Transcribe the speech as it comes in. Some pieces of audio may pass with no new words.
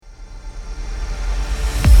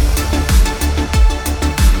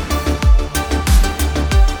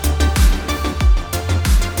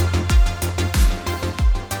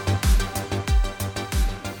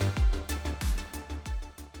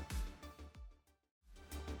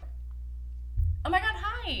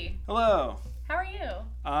Hey, Hello. how are you?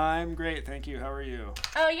 I'm great, thank you. How are you?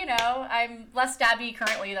 Oh, I'm less stabby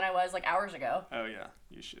currently than I was like hours ago. Oh yeah,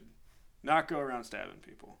 you should not go around stabbing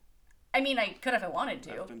people. I mean, I could if I wanted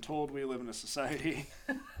to. I've been told we live in a society.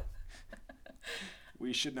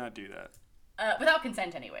 We should not do that. Without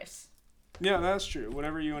consent, anyways. Yeah, that's true.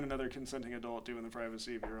 Whatever you and another consenting adult do in the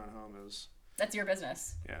privacy of your own home is, That's your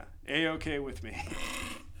business. yeah, A-okay with me.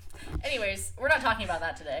 Anyways, we're not talking about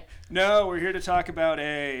that today. No, we're here to talk about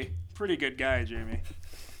a pretty good guy, Jamie.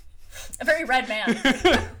 A very red man.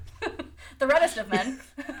 The reddest of men.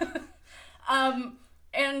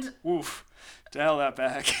 And Woof. Dial that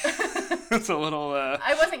back. It's a little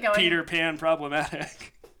I wasn't going... Peter Pan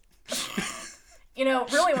problematic.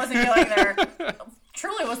 Really wasn't going there.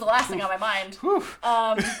 Truly was the last thing on my mind. Whew.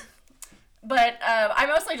 But I'm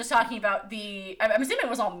mostly just talking about I'm assuming it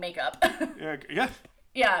was all makeup. Yeah.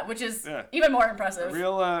 Yeah, which is even more impressive.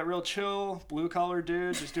 Real chill, blue-collar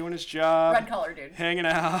dude, just doing his job. Red collar dude. Hanging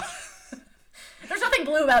out. There's nothing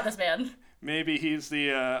blue about this man. Maybe he's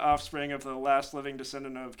the offspring of the last living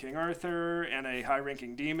descendant of King Arthur and a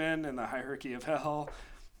high-ranking demon in the hierarchy of hell.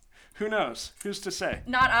 Who knows? Who's to say?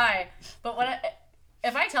 Not I. But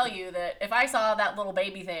if I tell you that if I saw that little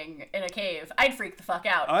baby thing in a cave, I'd freak the fuck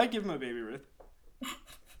out. I'd give him a baby, Ruth.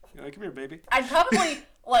 You're like, come here, baby. I'd probably,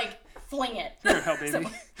 fling it. Here, hell, baby.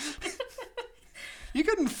 You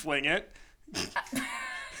couldn't fling it.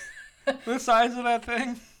 The size of that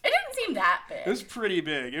thing? It didn't seem that big. It was pretty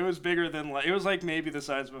big. It was bigger than, it was like maybe the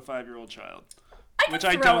size of a 5-year-old child. Which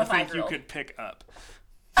I don't think you could pick up.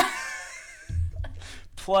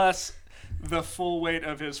 Plus the full weight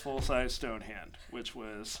of his full-size stone hand, which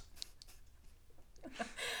was...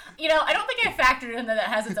 I don't think I factored in that it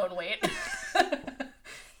has its own weight.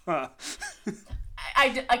 Huh.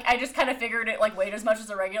 I just kind of figured it weighed as much as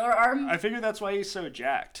a regular arm. I figured that's why he's so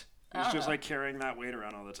jacked. He's just carrying that weight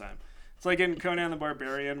around all the time. It's like in Conan the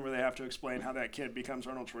Barbarian where they have to explain how that kid becomes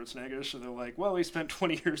Arnold Schwarzenegger. So they're like, well, he spent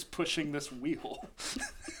 20 years pushing this wheel.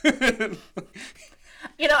 I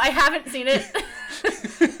haven't seen it.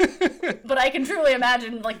 But I can truly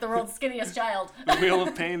imagine the world's skinniest child. The wheel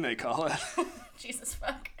of pain, they call it. Jesus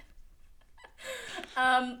fuck.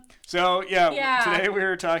 So, today we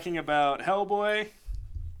were talking about Hellboy.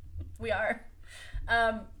 We are.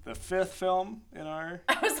 The fifth film in our...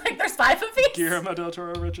 I was like, there's 5 of these? Guillermo del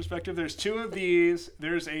Toro retrospective. There's 2 of these.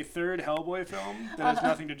 There's a third Hellboy film that has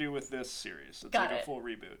nothing to do with this series. It's a full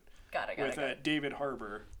reboot. Got it. With David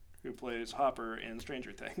Harbour, who plays Hopper in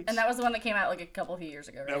Stranger Things. And that was the one that came out a few years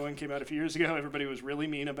ago, right? That one came out a few years ago. Everybody was really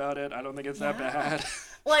mean about it. I don't think it's that bad.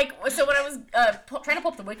 So when I was trying to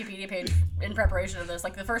pull up the Wikipedia page in preparation of this,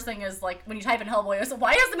 the first thing is, when you type in Hellboy, I was like,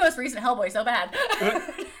 why is the most recent Hellboy so bad?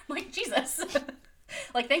 Jesus.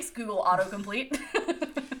 Thanks, Google autocomplete.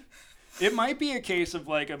 It might be a case of,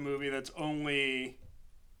 a movie that's only,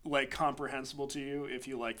 comprehensible to you if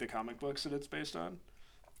you like the comic books that it's based on.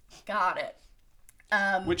 Got it.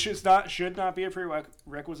 Which should not be a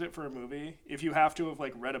prerequisite for a movie. If you have to have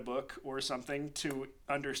read a book or something to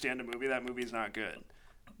understand a movie, that movie's not good.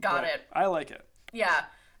 Got it. I like it. Yeah.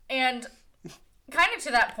 And kind of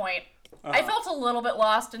to that point, I felt a little bit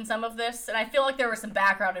lost in some of this, and I feel like there was some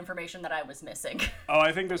background information that I was missing. Oh,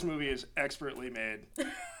 I think this movie is expertly made.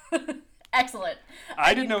 Excellent.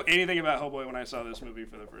 I didn't know anything about Hellboy when I saw this movie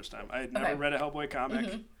for the first time. I had never read a Hellboy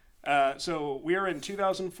comic. Mm-hmm. So we are in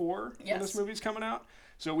 2004 when this movie's coming out.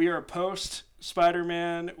 So we are post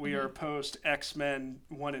Spider-Man. We are post X-Men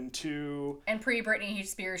 1 and 2. And pre Britney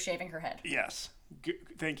Spears shaving her head. Yes.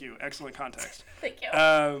 Thank you. Excellent context. Thank you.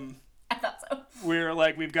 I thought so. We're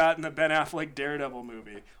we've gotten the Ben Affleck Daredevil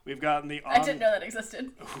movie. We've gotten the... I didn't know that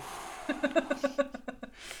existed.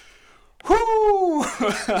 Whoo!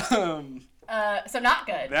 So not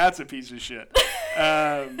good. That's a piece of shit.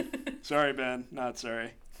 Sorry, Ben. Not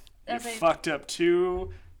sorry. You fucked up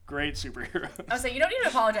 2 great superheroes. I was saying, you don't need to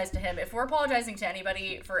apologize to him. If we're apologizing to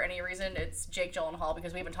anybody for any reason, it's Jake Gyllenhaal,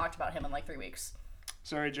 because we haven't talked about him in 3 weeks.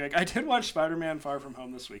 Sorry, Jake. I did watch Spider-Man Far From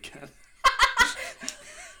Home this weekend.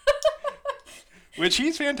 Which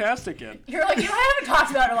he's fantastic in. You're like, I haven't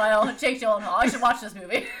talked about it in a while. Jake Gyllenhaal. I should watch this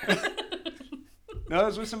movie. No, it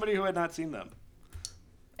was with somebody who had not seen them.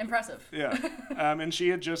 Impressive. Yeah. And she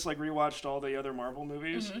had just rewatched all the other Marvel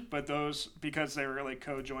movies, but those, because they were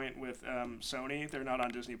co-joint with Sony, they're not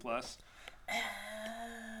on Disney Plus.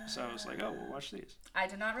 So I was like, oh, we'll watch these. I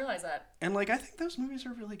did not realize that. And I think those movies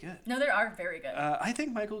are really good. No, they are very good. I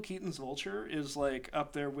think Michael Keaton's Vulture is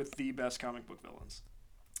up there with the best comic book villains.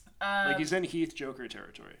 He's in Heath Joker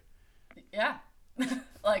territory. Yeah.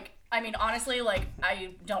 Honestly,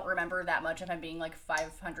 I don't remember that much if I'm being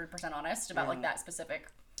 500% honest about that specific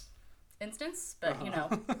instance, but you know.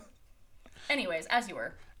 Anyways, as you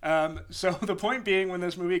were. So the point being, when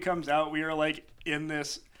this movie comes out, we are like in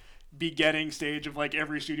this beginning stage of like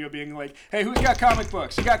every studio being like, hey, who's got comic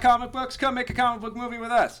books? You got comic books? Come make a comic book movie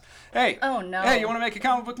with us. Hey, oh no. Hey, you want to make a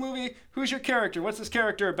comic book movie? Who's your character? What's this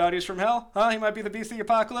character about? He's from hell? Huh? He might be the beast of the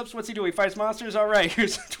apocalypse. What's he do? He fights monsters? All right,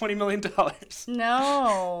 here's $20 million.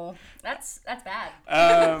 No, that's bad.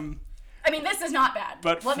 I mean, this is not bad.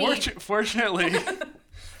 But fortunately,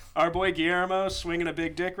 our boy Guillermo's swinging a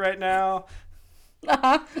big dick right now.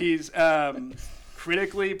 Uh-huh. He's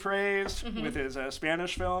critically praised with his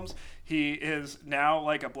Spanish films. He is now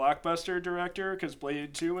like a blockbuster director because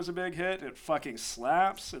Blade 2 was a big hit. It fucking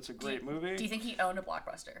slaps. It's a great movie. Do you think he owned a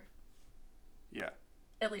blockbuster? Yeah.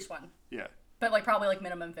 At least one. Yeah. But like probably like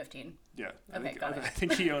minimum 15. Yeah. Okay, got it. I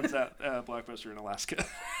think he owns that blockbuster in Alaska.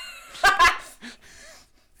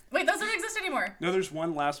 Wait, those don't exist anymore. No, there's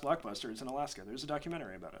one last blockbuster. It's in Alaska. There's a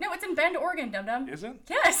documentary about it. No, it's in Bend, Oregon, dum-dum. Is it?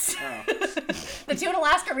 Yes. Oh. The two in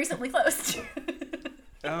Alaska recently closed.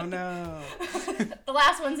 Oh, no. The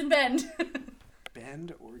last one's in Bend.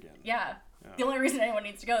 Bend, Oregon. Yeah. Oh. The only reason anyone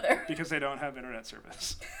needs to go there. Because they don't have internet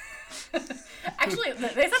service. Actually, they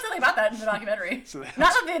said something about that in the documentary. So not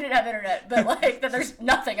that they didn't have internet, but like that there's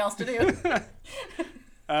nothing else to do.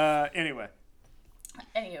 Anyway.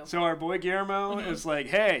 Anywho. So our boy Guillermo is like,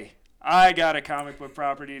 hey, I got a comic book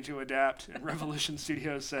property to adapt. And Revolution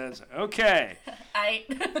Studios says, okay.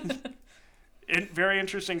 Very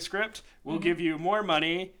interesting script. We'll give you more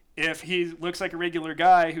money if he looks like a regular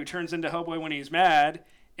guy who turns into Hellboy when he's mad,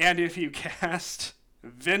 and if you cast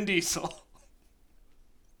Vin Diesel.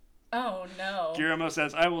 Oh, no. Guillermo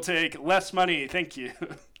says, I will take less money, thank you.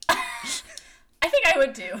 I think I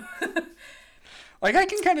would too. Like, I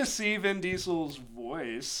can kind of see Vin Diesel's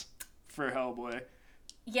voice for Hellboy.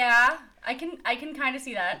 Yeah, I can kind of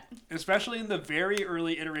see that. Especially in the very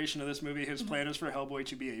early iteration of this movie, his plan is for Hellboy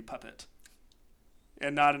to be a puppet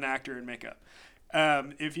and not an actor in makeup.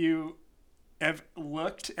 If you have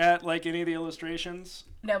looked at like any of the illustrations,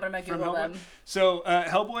 no, but I'm gonna Google them. So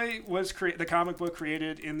Hellboy was the comic book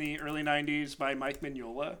created in the early '90s by Mike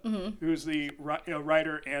Mignola, who's the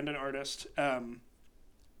writer and an artist.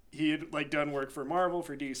 He had like done work for Marvel,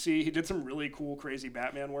 for DC. He did some really cool, crazy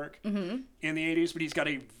Batman work in the '80s, but he's got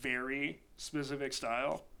a very specific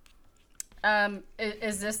style.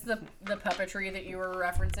 Is this the puppetry that you were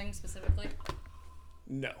referencing specifically?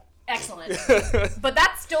 No. Excellent. But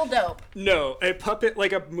that's still dope. No, a puppet,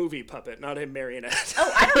 like a movie puppet, not a marionette.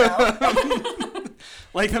 Oh, I don't know.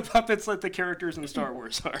 Like the puppets that the characters in Star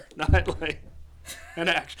Wars are, not like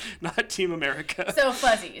not Team America. So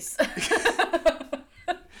fuzzies.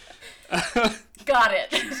 Got it.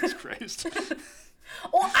 Jesus Christ.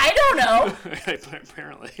 Well, I don't know.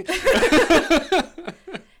 Apparently.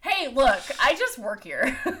 Hey, look, I just work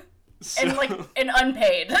here. And like an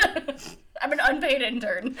unpaid. I'm an unpaid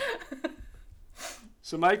intern.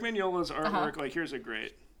 So Mike Mignola's artwork, like here's a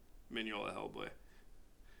great Mignola Hellboy.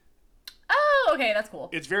 Oh, okay, that's cool.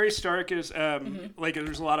 It's very stark as like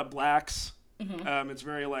there's a lot of blacks. It's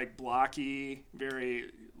very like blocky, very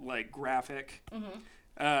like graphic.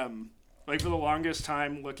 Like for the longest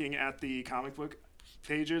time looking at the comic book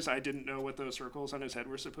pages, I didn't know what those circles on his head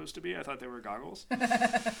were supposed to be. I thought they were goggles.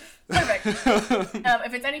 Perfect.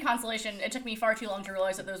 If it's any consolation, it took me far too long to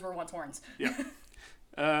realize that those were once horns. Yeah.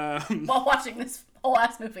 While watching this whole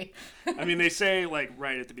ass movie. I mean, they say like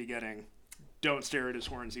right at the beginning, don't stare at his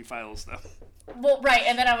horns, he files them. Well, right,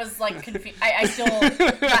 and then I was like confused. I still,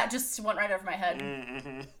 that just went right over my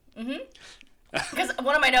head. Because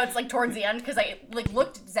one of my notes, like towards the end, because I like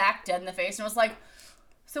looked Zach dead in the face and was like,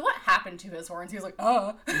 so what happened to his horns? He was like,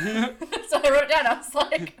 So I wrote it down. I was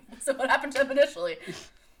like, so what happened to him initially?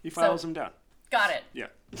 He files them down. Got it. Yeah.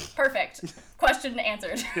 Perfect. Question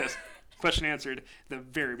answered. Yes. Question answered at the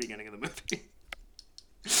very beginning of the movie.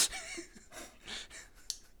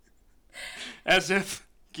 As if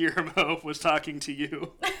Guillermo was talking to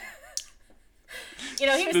you. You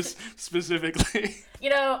know, he was... Specifically.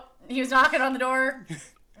 You know, he was knocking on the door.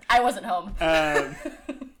 I wasn't home.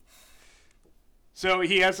 So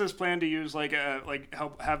he has this plan to use like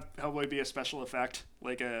have Hellboy be a special effect,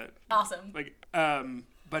 like a awesome. Like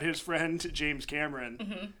but his friend James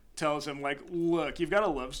Cameron tells him like, look, you've got a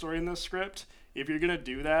love story in this script. If you're gonna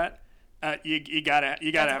do that, you gotta have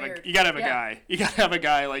a guy. You gotta have a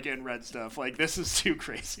guy like in red stuff. Like this is too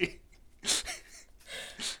crazy.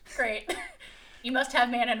 Great. You must have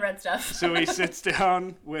man in red stuff. So he sits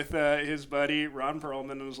down with his buddy Ron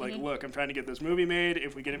Perlman and was like, "Look, I'm trying to get this movie made.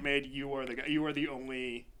 If we get it made, you are the guy. You are the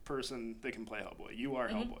only person that can play Hellboy. You are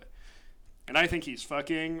Hellboy." And I think he's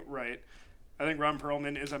fucking right. I think Ron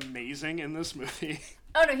Perlman is amazing in this movie.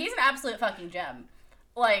 Oh no, he's an absolute fucking gem.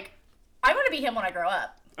 Like, I want to be him when I grow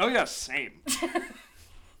up. Oh yeah, same.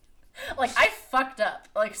 Like, I fucked up,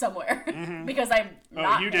 like, somewhere. Because I'm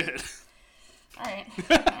not. Oh, you did. Alright.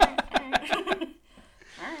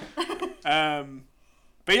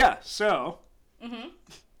 But yeah, so...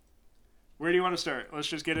 Where do you want to start? Let's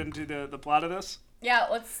just get into the plot of this. Yeah,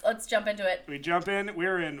 let's jump into it. We jump in.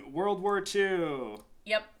 We're in World War II.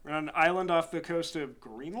 Yep. We're on an island off the coast of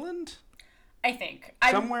Greenland? I think.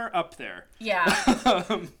 Somewhere up there. Yeah.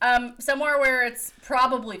 Somewhere where it's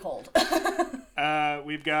probably cold.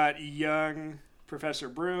 We've got young Professor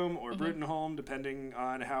Broom, or Brutenholm, depending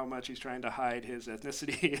on how much he's trying to hide his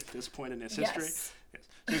ethnicity at this point in his history. Yes.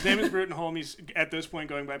 So his name is Brutenholm. He's at this point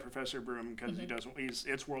going by Professor Broom because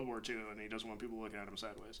it's World War II and he doesn't want people looking at him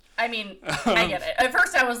sideways. I mean, I get it. At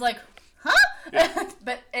first I was like, huh? Yeah.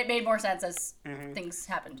 But it made more sense as things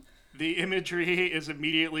happened. The imagery is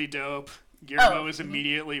immediately dope. Guillermo is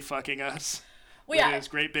immediately fucking us. With his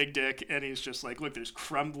great big dick, and he's just like, look, there's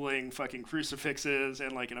crumbling fucking crucifixes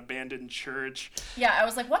and like an abandoned church. Yeah, I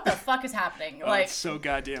was like, what the fuck is happening? Like, it's so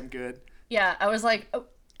goddamn good. Yeah, I was like,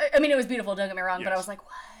 I mean, it was beautiful, don't get me wrong, but I was like,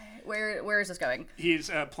 what? Where is this going?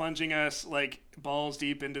 He's plunging us like balls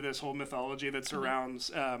deep into this whole mythology that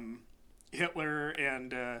surrounds Hitler,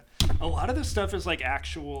 and a lot of this stuff is like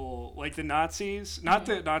actual, like the Nazis, not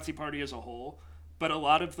the Nazi Party as a whole, but a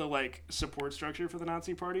lot of the like support structure for the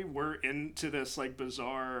Nazi Party were into this like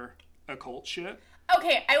bizarre occult shit.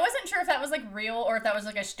 Okay, I wasn't sure if that was like real or if that was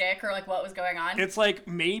like a shtick or like what was going on. It's like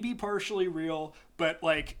maybe partially real, but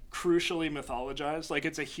like crucially mythologized. Like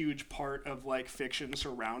it's a huge part of like fiction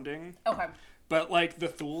surrounding. Okay. But like the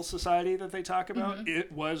Thule Society that they talk about,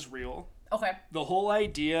 it was real. Okay. The whole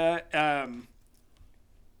idea,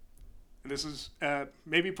 this is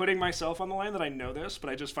maybe putting myself on the line that I know this, but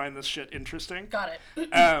I just find this shit interesting. Got it.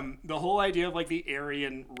 The whole idea of like the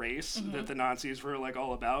Aryan race that the Nazis were like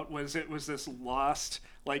all about was this lost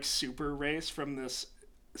like super race from this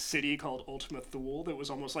city called Ultima Thule that was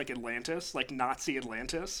almost like Atlantis, like Nazi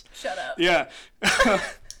Atlantis. Shut up. Yeah.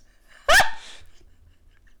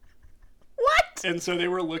 What? And so they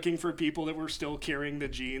were looking for people that were still carrying the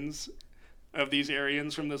genes of these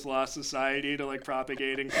Aryans from this lost society to like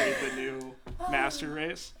propagate and create the new master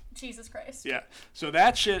race. Jesus Christ. Yeah. So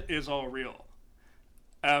that shit is all real.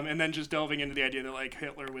 And then just delving into the idea that like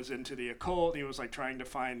Hitler was into the occult. He was like trying to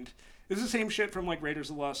find, this is the same shit from like Raiders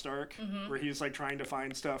of the Lost Ark, where he's like trying to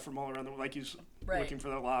find stuff from all around the, like he's looking for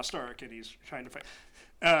the Lost Ark, and he's trying to find.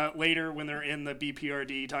 Later, when they're in the BPRD,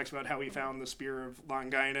 he talks about how he found the spear of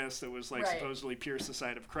Longinus that was like supposedly pierced the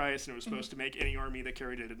side of Christ, and it was supposed to make any army that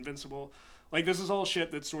carried it invincible. Like this is all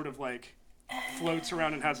shit that sort of like floats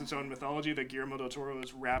around and has its own mythology that Guillermo del Toro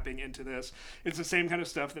is wrapping into this. It's the same kind of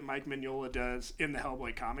stuff that Mike Mignola does in the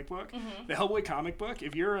Hellboy comic book. The Hellboy comic book,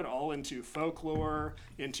 if you're at all into folklore,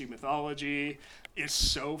 into mythology, is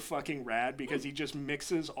so fucking rad because he just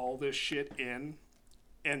mixes all this shit in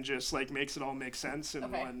and just like makes it all make sense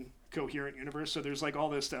in one coherent universe. So there's like all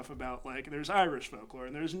this stuff about like there's Irish folklore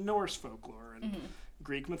and there's Norse folklore and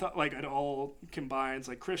Greek mythology, like it all combines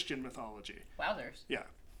like Christian mythology. Wowzers. Yeah.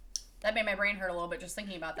 That made my brain hurt a little bit just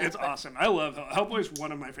thinking about that. It's awesome. I love Hellboy is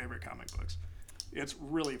one of my favorite comic books. It's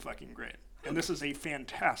really fucking great. And this is a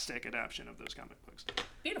fantastic adaptation of those comic books.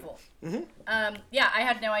 Beautiful. Yeah, I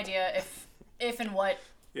had no idea if and what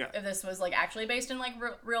if this was like actually based in like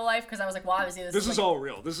real life, because I was like, well, obviously this is like, all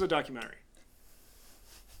real. This is a documentary.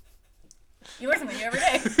 You learn something new every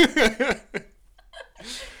day.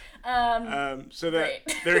 So that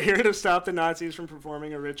they're here to stop the Nazis from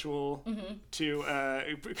performing a ritual to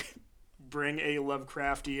bring a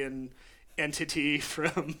Lovecraftian entity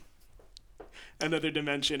from another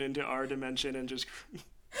dimension into our dimension and just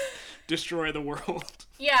destroy the world.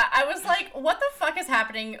 Yeah, I was like, what the fuck is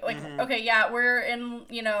happening? Like, okay, yeah, we're in,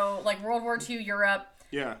 like World War II Europe.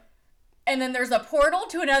 Yeah. And then there's a portal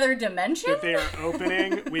to another dimension? That they are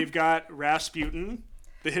opening. We've got Rasputin,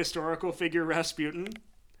 the historical figure Rasputin,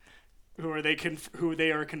 who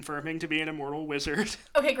they are confirming to be an immortal wizard.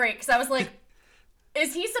 Okay, great, because I was like,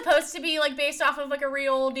 is he supposed to be like based off of like a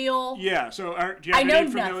real deal? Yeah. So, do you have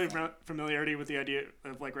any familiarity with the idea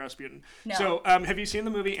of like Rasputin? No. So, have you seen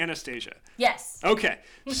the movie Anastasia? Yes. Okay.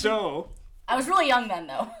 So. I was really young then,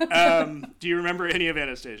 though. Do you remember any of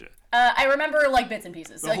Anastasia? I remember like bits and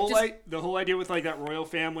pieces. The whole idea with like that royal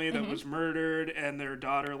family that was murdered and their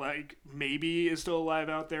daughter like maybe is still alive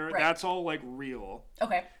out there. Right. That's all like real.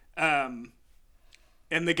 Okay. And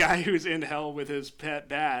the guy who's in hell with his pet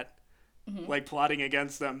bat. Like plotting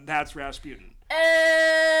against them, that's Rasputin.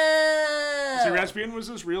 So Rasputin was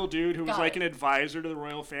this real dude who was like an advisor to the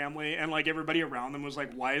royal family, and like everybody around them was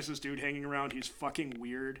like, why is this dude hanging around? He's fucking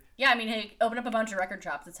weird. Yeah, I mean, he opened up a bunch of record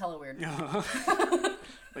shops. It's hella weird.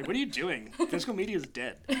 Like, what are you doing? Physical media is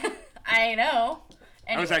dead. I know.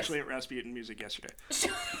 Anyways. I was actually at Rasputin Music yesterday.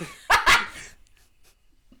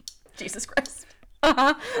 Jesus Christ.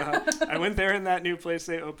 I went there in that new place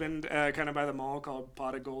they opened kind of by the mall called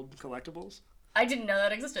Pot of Gold Collectibles. I didn't know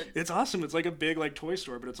that existed. It's awesome. It's like a big like toy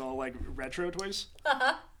store, but it's all like retro toys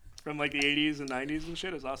from like the 80s and 90s and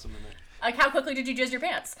shit. It's awesome in there. Like, how quickly did you jizz your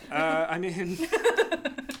pants? I mean,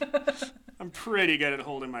 I'm pretty good at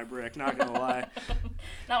holding my brick, not gonna lie.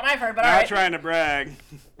 Not what I've heard, but not alright. Trying to brag.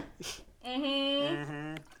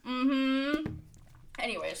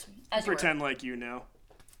 Anyways, as you pretend like you know.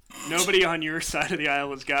 Nobody on your side of the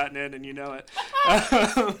aisle has gotten in, and you know it.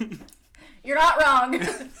 You're not wrong,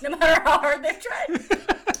 no matter how hard they've tried.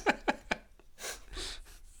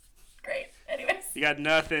 Great. Anyways. You got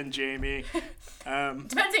nothing, Jamie.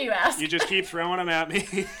 Depends who you ask. You just keep throwing them at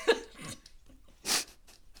me.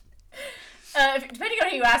 Depending on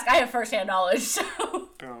who you ask, I have first-hand knowledge, so...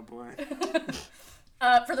 Oh, boy.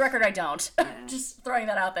 For the record, I don't. Just throwing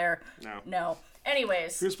that out there. No.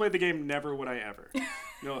 Anyways. Who's played the game Never Would I Ever?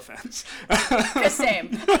 No offense. Same.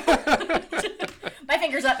 My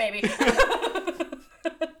finger's up, baby.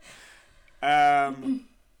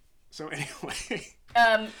 So anyway.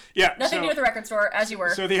 Yeah. Nothing to do with the record store, as you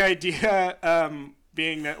were. So the idea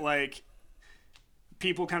being that, like,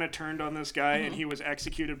 people kind of turned on this guy and he was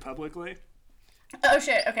executed publicly. Oh,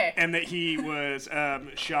 shit. Okay. And that he was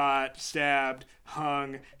shot, stabbed,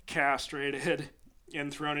 hung, castrated,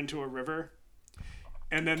 and thrown into a river.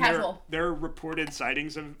 And then there are reported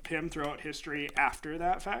sightings of him throughout history after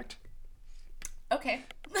that fact. Okay.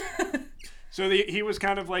 So he was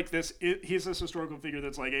kind of like this. He's this historical figure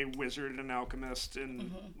that's like a wizard and an alchemist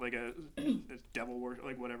and like a devil work,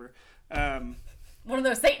 like whatever. One of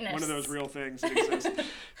those Satanists. One of those real things that exist.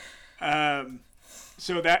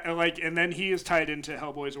 So that like, and then he is tied into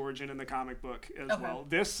Hellboy's origin in the comic book as well.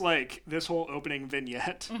 This whole opening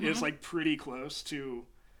vignette is like pretty close to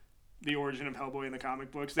the origin of Hellboy in the comic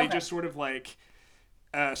books. They just sort of like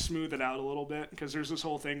smooth it out a little bit, because there's this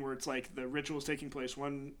whole thing where it's like the ritual is taking place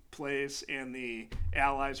one place and the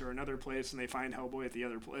allies are another place, and they find Hellboy at the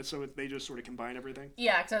other place. So they just sort of combine everything.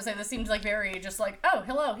 Yeah, because I was saying this seems like very just like, oh,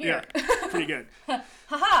 hello, here. Yeah, pretty good.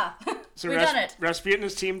 Haha. So we've done it. Rasputin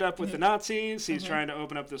is teamed up with the Nazis. He's trying to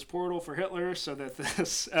open up this portal for Hitler so that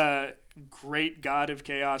this great god of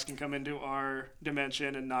chaos can come into our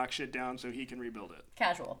dimension and knock shit down so he can rebuild it.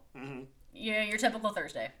 Casual. Yeah, your typical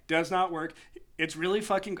Thursday. Does not work. It's really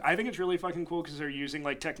fucking... I think it's really fucking cool because they're using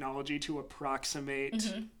like technology to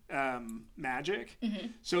approximate magic.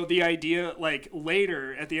 So the idea, like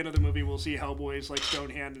later at the end of the movie, we'll see Hellboy's like stone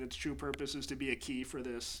hand, and its true purpose is to be a key for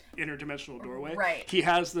this interdimensional doorway. Right. He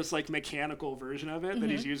has this like mechanical version of it that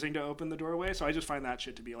he's using to open the doorway. So I just find that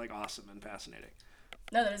shit to be like awesome and fascinating.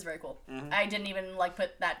 No, that is very cool. I didn't even like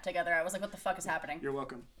put that together. I was like, what the fuck is happening? You're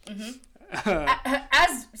welcome.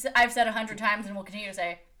 As I've said 100 times and will continue to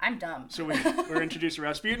say, I'm dumb. So we're introduced to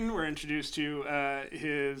Rasputin. We're introduced to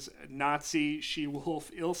his Nazi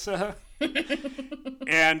she-wolf Ilsa.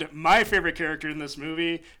 And my favorite character in this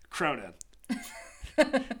movie, Cronin.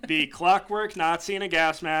 The clockwork Nazi in a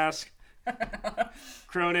gas mask.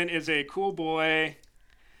 Cronin is a cool boy.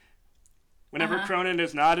 Whenever Cronin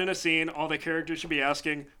is not in a scene, all the characters should be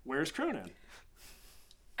asking, where's Cronin?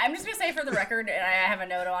 I'm just going to say for the record, and I have a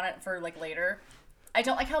note on it for like later, I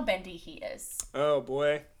don't like how bendy he is. Oh,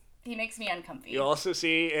 boy. He makes me uncomfy. You also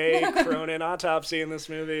see a Cronin autopsy in this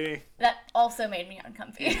movie. That also made me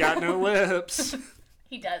uncomfy. He's got no lips.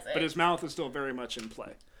 He does it. But his mouth is still very much in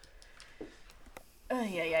play.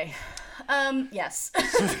 Yes.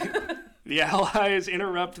 The Allies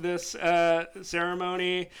interrupt this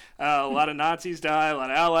ceremony. A lot of Nazis die. A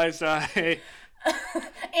lot of Allies die.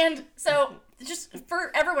 And so, just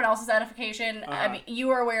for everyone else's edification, I mean,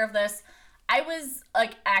 you are aware of this. I was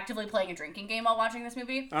like actively playing a drinking game while watching this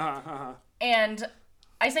movie. And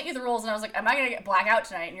I sent you the rules, and I was like, "Am I gonna get blackout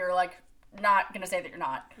tonight?" And you're like, "Not gonna say that you're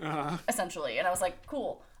not." Essentially, and I was like,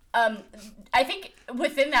 "Cool." I think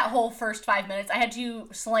within that whole first 5 minutes, I had to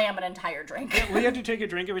slam an entire drink. Yeah, we had to take a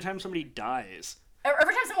drink every time somebody dies.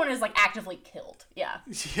 Every time someone is like actively killed. Yeah.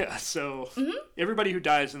 Yeah. So everybody who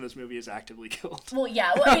dies in this movie is actively killed. Well,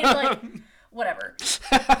 yeah. Well, I mean, like, whatever.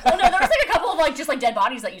 Well, no, there was like a couple of like just like dead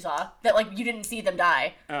bodies that you saw that like you didn't see them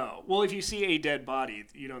die. Oh, well, if you see a dead body,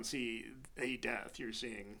 you don't see a death. You're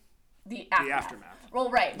seeing the aftermath.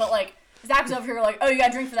 Well, right, but like Zach was over here like, oh, you got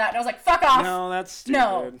to drink for that. And I was like, fuck off. No, that's stupid.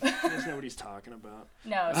 No. He doesn't know what he's talking about.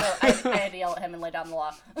 No, so I had to yell at him and lay down the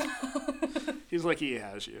law. He's like, he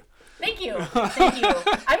has you. Thank you. Thank you.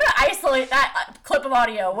 I'm going to isolate that clip of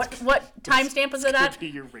audio. What timestamp was it at? It's going to be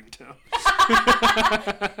your ringtone.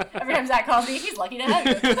 Every time Zach calls me, he's lucky to have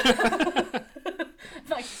you. I'm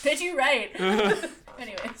like, bitch, you right.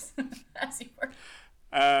 Anyways, as you were.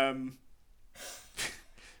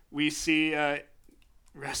 We see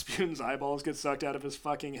Rasputin's eyeballs get sucked out of his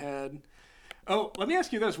fucking head. Oh, let me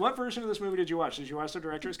ask you this. What version of this movie did you watch? Did you watch the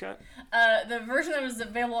director's cut? The version that was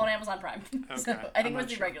available on Amazon Prime. Okay. So I think it was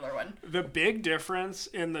the regular one. The big difference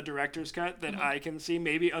in the director's cut that I can see,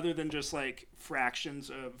 maybe other than just like fractions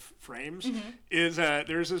of frames, is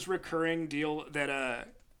there's this recurring deal that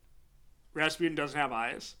Rasputin doesn't have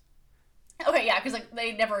eyes. Okay, yeah, because like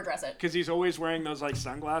they never address it. Because he's always wearing those like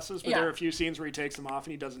sunglasses, but there are a few scenes where he takes them off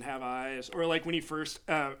and he doesn't have eyes, or like when he first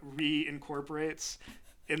reincorporates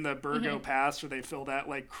in the Burgo Pass, where they fill that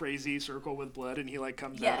like crazy circle with blood and he like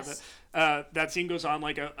comes out of it. That scene goes on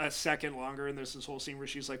like a second longer, and there's this whole scene where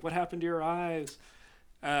she's like, "What happened to your eyes?"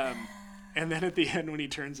 And then at the end, when he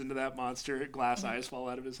turns into that monster, glass eyes fall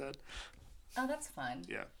out of his head. Oh, that's fun.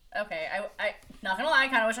 Yeah. Okay, I not gonna lie, I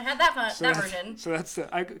kind of wish I had that version. So that's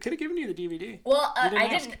I could have given you the DVD. Well, I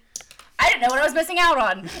didn't know what I was missing out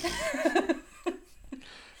on.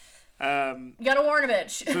 You gotta warn a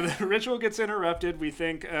bitch. So the ritual gets interrupted. We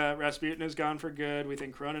think Rasputin is gone for good. We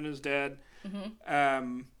think Cronin is dead.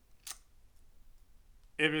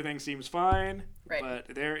 Everything seems fine,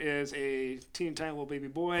 but there is a teeny tiny little baby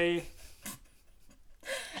boy.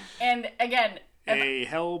 And again, a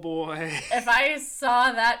Hellboy. If I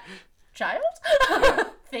saw that child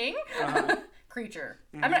thing, creature,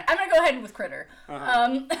 I'm gonna go ahead with critter.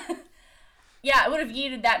 Yeah, I would have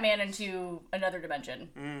yeeted that man into another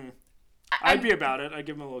dimension. I'd be about it. I'd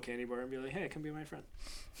give him a little candy bar and be like, "Hey, come be my friend."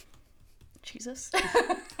 Jesus.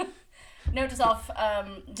 Note to self: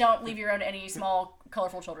 don't leave you around any small,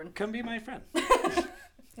 colorful children. Come be my friend.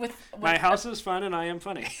 with my house is fun and I am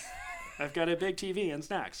funny. I've got a big TV and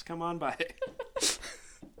snacks. Come on by.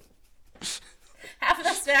 Half of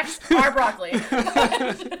the snacks are broccoli.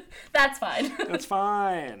 That's fine. That's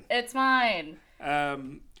fine. It's fine.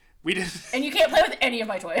 We did. And you can't play with any of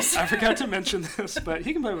my toys. I forgot to mention this, but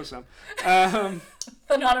he can play with some.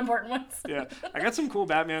 The not important ones. Yeah, I got some cool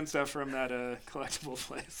Batman stuff from that collectible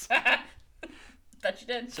place. Bet you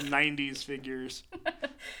did. Some 90s figures.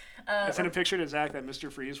 I sent a picture to Zach, that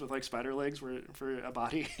Mr. Freeze with like spider legs for a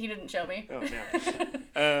body. He didn't show me. Oh,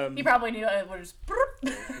 damn. He probably knew I was.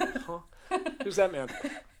 Who's that man?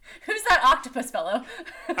 Who's that octopus fellow?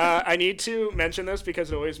 I need to mention this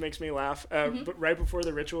because it always makes me laugh. But right before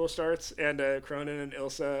the ritual starts and Cronin and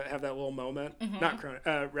Ilsa have that little moment. Not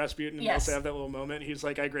Cronin, Rasputin and Ilsa have that little moment. He's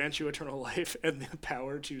like, "I grant you eternal life and the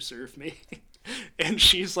power to serve me." And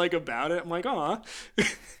she's like about it. I'm like, aw.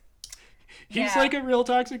 He's like a real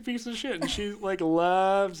toxic piece of shit, and she like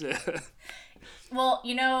loves it. Well,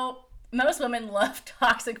 you know, most women love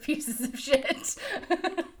toxic pieces of shit.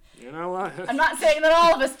 You're not lying. I'm not saying that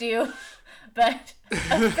all of us do, but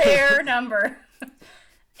a fair number.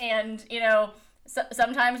 And, you know,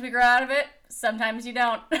 sometimes we grow out of it, sometimes you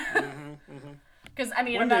don't. Because, I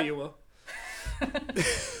mean... One day you will.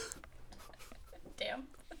 Damn.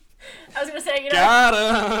 I was going to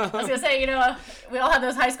say, you know... we all have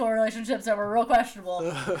those high school relationships that were real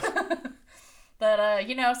questionable. But,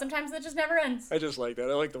 you know, sometimes it just never ends. I just like that.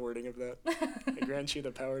 I like the wording of that. I grant you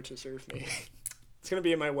the power to serve me. It's going to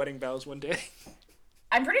be in my wedding vows one day.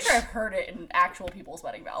 I'm pretty sure I've heard it in actual people's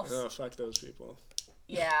wedding vows. Oh, fuck those people.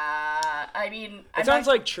 Yeah, I mean... It sounds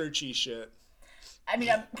like churchy shit. I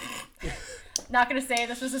mean, I'm not going to say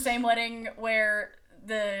this was the same wedding where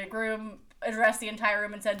the groom addressed the entire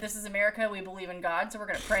room and said, "This is America, we believe in God, so we're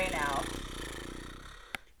going to pray now."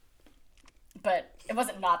 But it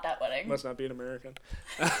wasn't not that wedding. Must not be an American.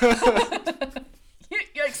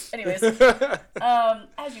 Yikes. Anyways,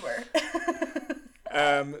 as you were.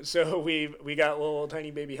 So we got little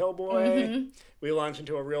tiny baby Hellboy. We launched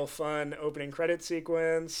into a real fun opening credit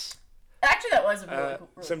sequence. Actually, that was really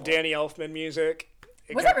cool. Some cool. Danny Elfman music.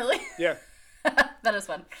 Was that really? Yeah. That is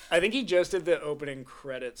fun. I think he just did the opening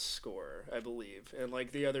credits score, I believe, and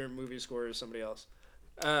like the other movie score is somebody else.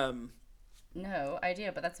 No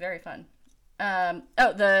idea, but that's very fun. According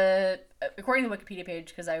to the Wikipedia page,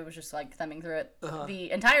 because I was just like thumbing through it,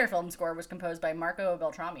 the entire film score was composed by Marco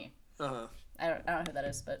Beltrami. I don't know who that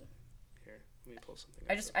is, but here, let me pull something.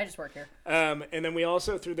 I just work here. And then we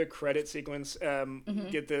also through the credit sequence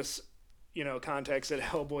get this context that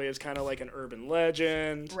Hellboy is kind of like an urban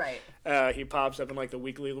legend. Right. He pops up in like the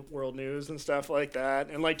Weekly World News and stuff like that.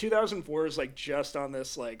 And like 2004 is like just on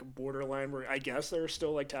this like borderline where I guess there are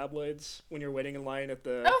still like tabloids when you're waiting in line at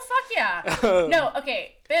the. Oh fuck yeah! No,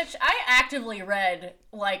 okay, bitch. I actively read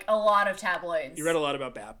like a lot of tabloids. You read a lot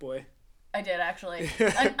about Batboy. I did actually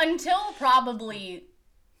until probably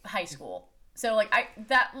high school. So like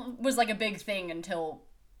that was like a big thing until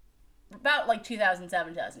about like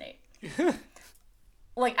 2007, 2008.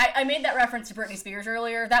 Like, I made that reference to Britney Spears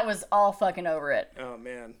earlier. That was all fucking over it. Oh,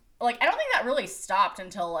 man. Like, I don't think that really stopped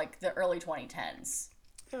until, like, the early 2010s.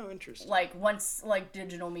 Oh, interesting. Like, once, like,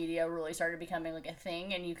 digital media really started becoming, like, a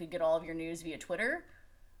thing and you could get all of your news via Twitter,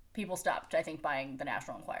 people stopped, I think, buying the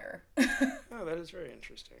National Enquirer. Oh, that is very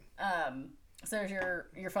interesting. So there's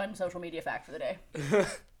your fun social media fact for the day.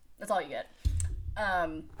 That's all you get.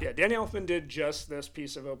 Yeah, Danny Elfman did just this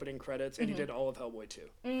piece of opening credits, and he did all of Hellboy 2.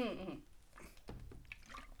 Mm-hmm.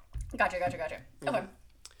 Gotcha. Mm-hmm. Okay,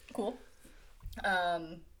 cool.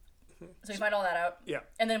 So we find all that out. Yeah.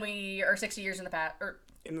 And then we are 60 years in the past, or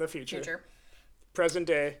in the future. Present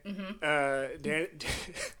day.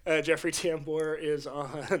 Mm-hmm. Jeffrey Tambor is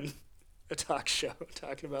on a talk show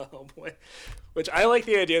talking about Hellboy, which I like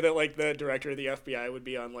the idea that like the director of the FBI would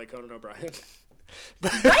be on like Conan O'Brien.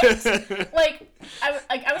 Right? Like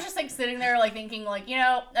I was just like sitting there like thinking like,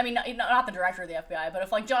 I mean not the director of the FBI, but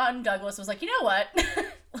if like John Douglas was like, you know what?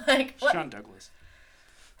 Like John Douglas.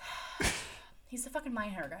 He's the fucking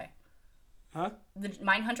Mindhunter guy. Huh? The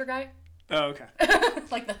Mindhunter guy? Oh, okay.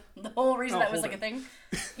 Like the whole reason that was Holden. like a thing.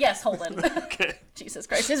 Yes, Holden. Okay. Jesus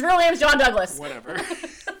Christ. His real name's John Douglas. Whatever.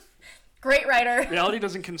 Great writer. Reality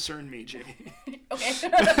doesn't concern me, Jamie. Okay.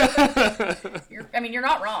 You're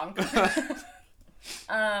not wrong.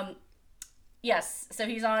 Yes, so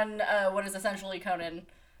he's on what is essentially Conan.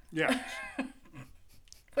 Yeah.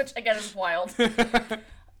 Which again is wild.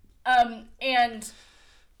 And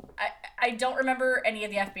I don't remember any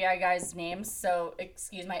of the FBI guys' names, so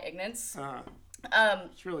excuse my ignorance.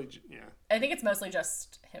 It's really I think it's mostly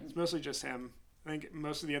just him. It's mostly just him. I think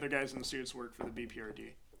most of the other guys in the suits work for the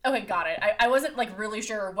BPRD. Okay, got it. I wasn't like really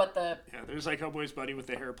sure what the. Yeah, there's like Hellboy's buddy with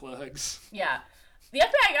the hair plugs. Yeah. The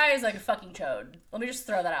FBI guy is like a fucking chode. Let me just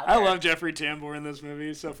throw that out there. I love Jeffrey Tambor in this movie.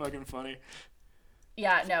 He's so fucking funny.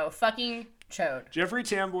 Yeah, no, fucking chode. Jeffrey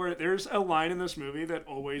Tambor, there's a line in this movie that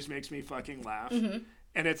always makes me fucking laugh. Mm-hmm.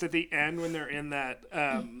 And it's at the end when they're in that,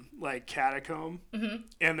 like, catacomb. Mm-hmm.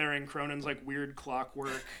 And they're in Cronen's, like, weird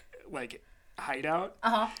clockwork, like, hideout.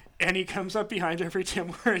 Uh-huh. And he comes up behind Jeffrey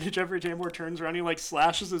Tambor, and Jeffrey Tambor turns around, he, like,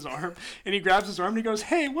 slashes his arm. And he grabs his arm, and he goes,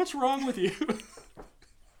 "Hey, what's wrong with you?"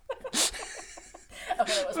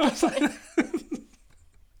 Okay, that was funny.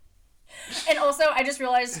 And also, I just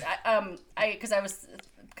realized, because I was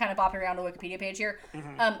kind of bopping around the Wikipedia page here,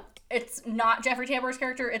 it's not Jeffrey Tambor's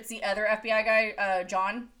character, it's the other FBI guy,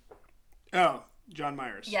 John. Oh, John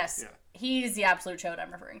Myers. Yes. Yeah. He's the absolute chode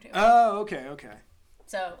I'm referring to. Oh, okay.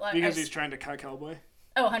 So, because he's trying to cuck Hellboy?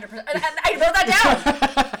 Oh, 100%. I wrote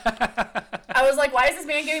that down! I was like, why is this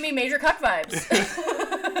man giving me major cuck vibes?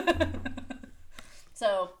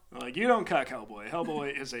 So... Like, you don't cuck Hellboy.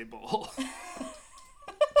 Hellboy is a bull.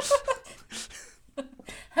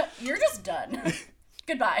 You're just done.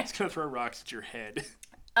 Goodbye. He's gonna throw rocks at your head.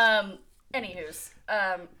 Anywho's.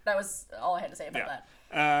 That was all I had to say about that.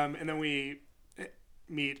 And then we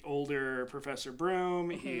meet older Professor Broom.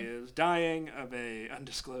 Mm-hmm. He is dying of a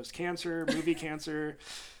undisclosed cancer, movie cancer.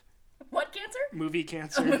 What cancer? Movie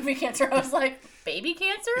cancer. Oh, movie cancer. I was like, baby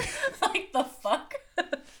cancer? Like, the fuck?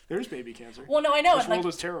 There's baby cancer. Well, no, I know. This world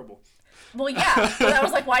is terrible. Well, yeah. But I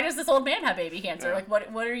was like, why does this old man have baby cancer? Yeah. Like,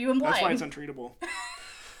 what are you implying? That's why it's untreatable.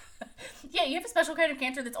 Yeah, you have a special kind of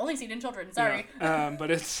cancer that's only seen in children. Sorry. Yeah.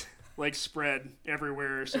 But it's, like, spread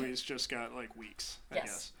everywhere, so he's just got, like, weeks, I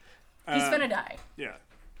guess. He's gonna die. Yeah.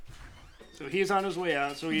 So he's on his way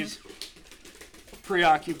out, so he's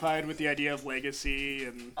preoccupied with the idea of legacy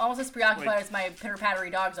and... Almost as preoccupied as my pitter-pattery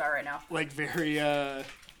dogs are right now. Like, very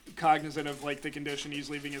cognizant of, like, the condition he's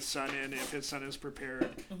leaving his son in. If his son is prepared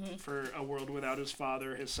for a world without his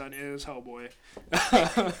father, his son is Hellboy.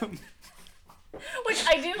 Which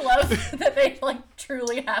I do love that they, like,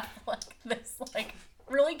 truly have, like, this, like,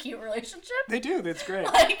 really cute relationship. They do. That's great.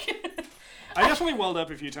 Like... I definitely welled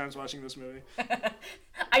up a few times watching this movie.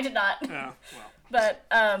 I did not. Oh, well. But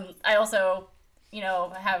I also,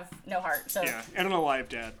 have no heart. So yeah, and an alive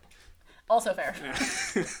dad. Also fair.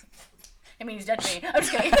 Yeah. I mean, he's dead to me. I'm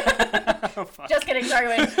just kidding. Oh, fuck. Just kidding. Sorry,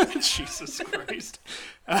 wait. Jesus Christ.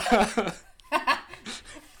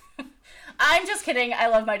 I'm just kidding. I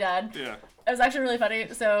love my dad. Yeah. It was actually really funny.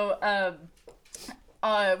 So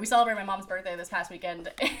we celebrated my mom's birthday this past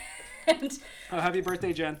weekend. And happy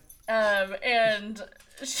birthday, Jen. And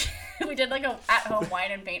we did like a at-home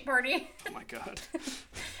wine and paint party. Oh my god.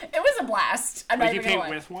 It was a blast. I'm not even gonna lie.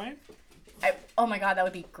 You paint with wine? Oh my god, that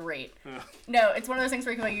would be great. No, it's one of those things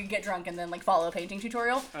where you get drunk and then like follow a painting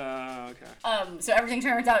tutorial. Okay. So everything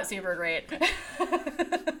turns out super great.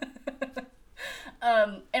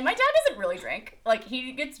 And my dad doesn't really drink. Like,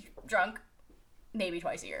 he gets drunk maybe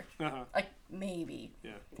twice a year. Like, maybe.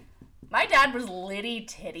 Yeah. My dad was litty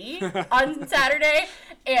titty on Saturday,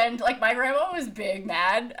 and like my grandma was big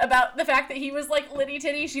mad about the fact that he was like litty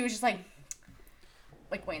titty. She was just like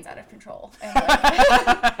Wayne's out of control. And,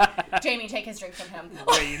 like, Jamie, take his drink from him.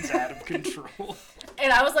 Wayne's out of control.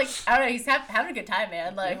 And I was like, I don't know, he's having a good time,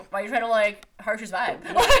 man. Like, why are you trying to like harsh his vibe?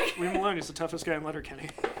 Leave him alone. He's the toughest guy in Letterkenny.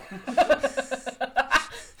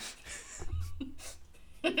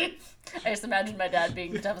 I just imagined my dad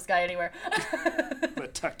being the toughest guy anywhere. The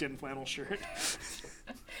tucked in flannel shirt.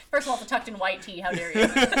 First of all, it's a tucked in white tee. How dare you?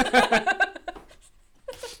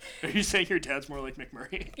 Are you saying your dad's more like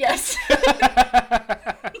McMurray? Yes.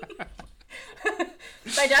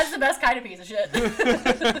 My dad's the best kind of piece of shit.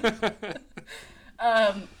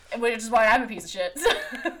 Which is why I'm a piece of shit.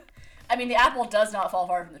 I mean, the apple does not fall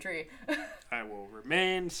far from the tree. I will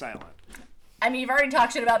remain silent. I mean, you've already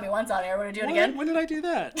talked shit about me once on air. Want to do it again? When did I do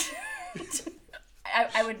that?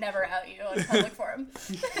 I would never out you on a public forum.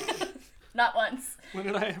 Not once. When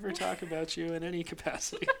did I ever talk about you in any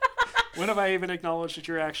capacity? When have I even acknowledged that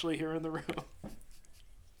you're actually here in the room?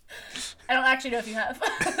 I don't actually know if you have.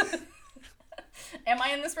 Am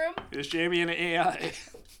I in this room? Is Jamie an AI?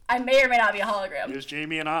 I may or may not be a hologram. Is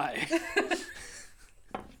Jamie and I?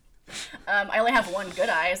 I only have one good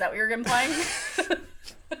eye. Is that what you're implying?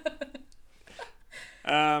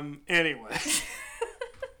 Anyway.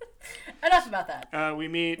 Enough about that. We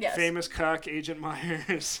meet famous cuck Agent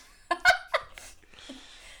Myers.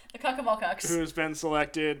 The cuck of all cucks. Who's been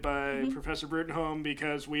selected by Professor Brutenholm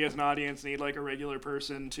because we as an audience need like a regular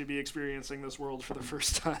person to be experiencing this world for the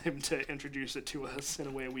first time to introduce it to us in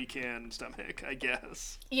a way we can stomach, I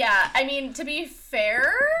guess. Yeah, I mean, to be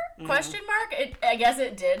fair, question mark, I guess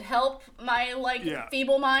it did help my,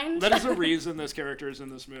 feeble mind. That is the reason this character is in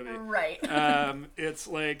this movie. Right. It's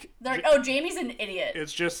like... They're like, oh, Jamie's an idiot.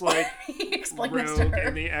 It's just like he explained Rogue this to her.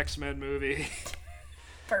 in the X-Men movie.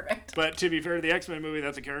 Perfect. But to be fair to the X-Men movie,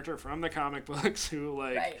 that's a character from the comic books who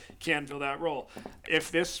can fill that role. If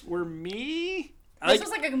this were me, this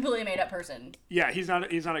was like a completely made up person. Yeah, he's not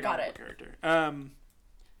a comic book character.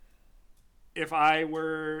 If I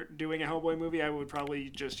were doing a Hellboy movie, I would probably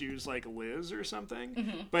just use like Liz or something.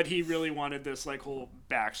 Mm-hmm. But he really wanted this like whole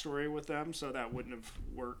backstory with them, so that wouldn't have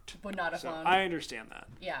worked. Would not have flown. I understand that.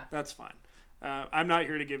 Yeah, that's fine. I'm not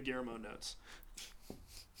here to give Guillermo notes.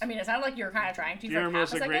 I mean, it sounded like you were kind of trying to. Guillermo's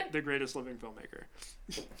the greatest living filmmaker.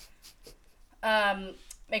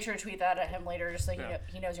 Make sure to tweet that at him later, just so he knows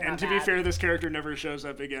you're not mad. And to be fair, this character never shows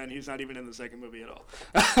up again. He's not even in the second movie at all.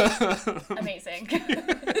 Amazing.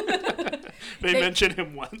 They mention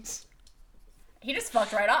him once. He just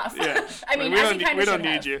fucked right off. Yeah. I mean, we don't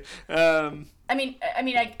need you. I mean,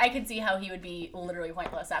 I could see how he would be literally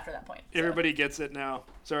pointless after that point. So. Everybody gets it now.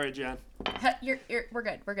 Sorry, Jen. We're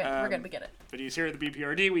good. We get it. But he's here at the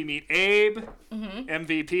BPRD. We meet Abe,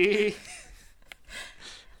 MVP.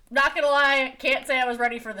 Not gonna lie, can't say I was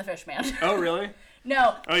ready for the Fishman. Oh, really?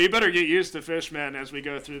 No. Oh, you better get used to Fishman as we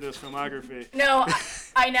go through this filmography. No,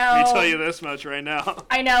 I know. Let me tell you this much right now.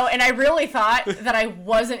 I know, and I really thought that I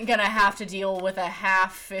wasn't gonna have to deal with a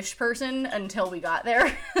half fish person until we got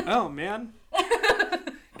there. Oh, man.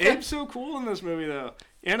 Abe's so cool in this movie, though.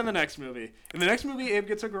 And in the next movie. In the next movie, Abe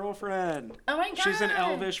gets a girlfriend. Oh my god. She's an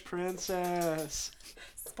elvish princess.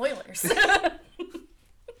 Spoilers.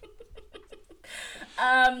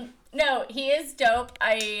 No, he is dope.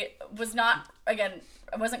 I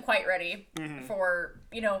wasn't quite ready for,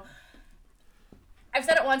 I've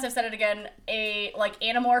said it once, I've said it again, a,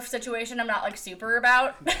 Animorph situation I'm not, super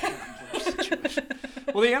about.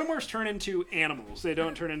 Well, the Animorphs turn into animals. They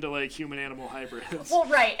don't turn into, human-animal hybrids. Well,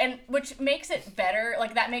 right, and which makes it better.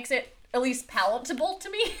 That makes it at least palatable to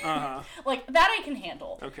me. Uh-huh. That I can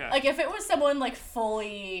handle. Okay. If it was someone,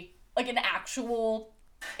 fully, an actual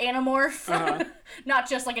Animorph, not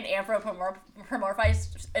just, an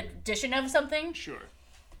anthropomorphized edition of something. Sure.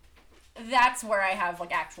 That's where I have,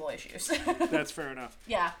 actual issues. That's fair enough.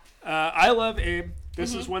 Yeah. I love Abe.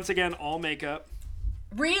 This is, once again, all makeup.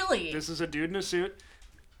 Really? This is a dude in a suit.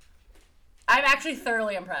 I'm actually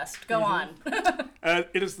thoroughly impressed. Go on.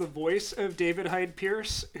 It is the voice of David Hyde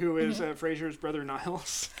Pierce, who is Frasier's brother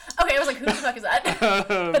Niles. Okay, I was like, who the fuck is that?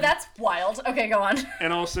 But that's wild. Okay, go on.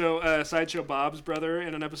 And also Sideshow Bob's brother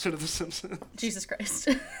in an episode of The Simpsons. Jesus Christ.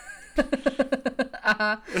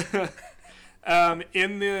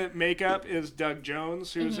 In the makeup is Doug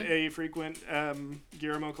Jones, who's a frequent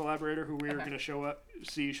Guillermo collaborator who we're going to show up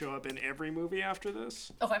in every movie after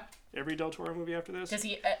this. Okay. Every Del Toro movie after this. Does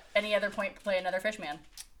he at any other point play another fish man?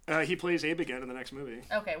 He plays Abe again in the next movie.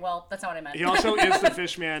 Okay, well, that's not what I meant. He also is the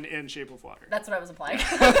fish man in Shape of Water. That's what I was implying.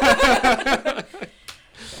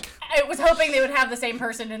 I was hoping they would have the same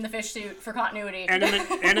person in the fish suit for continuity. And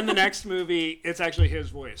in the next movie, it's actually his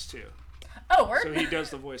voice, too. Oh, word? So he does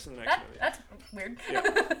the voice in the next movie. That's weird.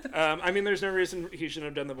 Yeah. I mean, there's no reason he shouldn't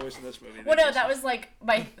have done the voice in this movie. Well, no, that was like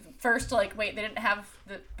my first, like, wait, they didn't have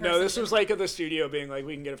the person. No, this was like at the studio being like,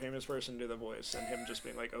 we can get a famous person to do the voice, and him just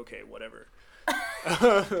being like, okay, whatever.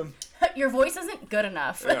 Your voice isn't good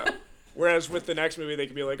enough. Yeah. Whereas with the next movie, they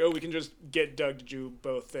could be like, oh, we can just get Doug to do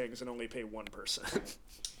both things and only pay one person.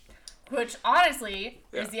 Which, honestly,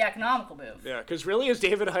 is the economical move. Yeah, because really, is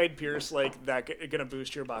David Hyde Pierce, like, that gonna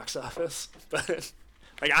boost your box office? But,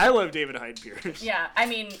 like, I love David Hyde Pierce. Yeah, I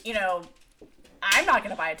mean, you know, I'm not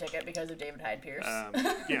gonna buy a ticket because of David Hyde Pierce.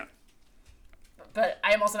 Yeah. But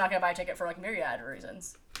I am also not gonna buy a ticket for, like, myriad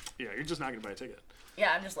reasons. Yeah, you're just not gonna buy a ticket.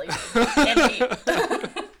 Yeah, I'm just lazy. And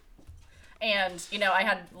cheap. And, you know, I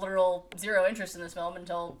had literal zero interest in this film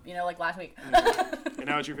until, you know, like, last week. And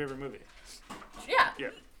now it's your favorite movie. Yeah. Yeah.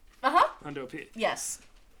 Uh-huh. Hundo P. Yes.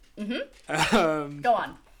 Mm-hmm. Go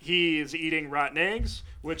on. He is eating rotten eggs,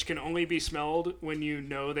 which can only be smelled when you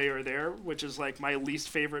know they are there, which is like my least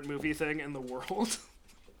favorite movie thing in the world.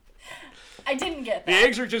 I didn't get that. The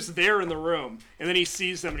eggs are just there in the room, and then he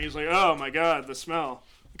sees them and he's like, oh my god, the smell.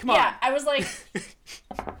 Come on. Yeah, I was like,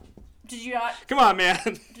 did you not? Come on, man.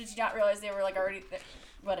 Did you not realize they were like already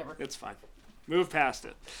whatever. It's fine. Move past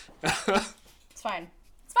it. It's fine.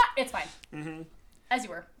 It's fine. Mm-hmm. As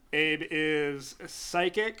you were. Abe is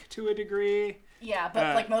psychic to a degree. Yeah,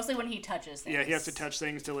 but like mostly when he touches things. Yeah, he has to touch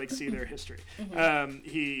things to like see their history.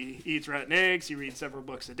 He eats rotten eggs. He reads several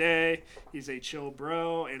books a day. He's a chill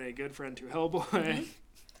bro and a good friend to Hellboy. Mm-hmm.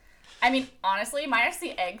 I mean, honestly, minus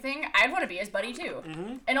the egg thing, I'd want to be his buddy too.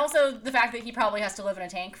 Mm-hmm. And also the fact that he probably has to live in a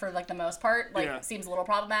tank for like the most part, like seems a little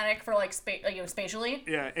problematic for like spatially.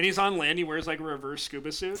 Yeah, and he's on land. He wears like a reverse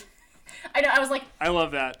scuba suit. I know. I was like, I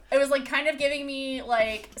love that. It was like kind of giving me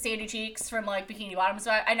like Sandy Cheeks from like Bikini Bottom.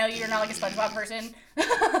 So I know you're not like a SpongeBob person.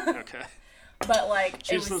 Okay. But like,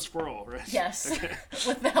 she's the squirrel, right? Yes, okay.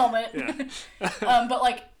 with the helmet. Yeah. But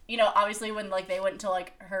like, you know, obviously when like they went to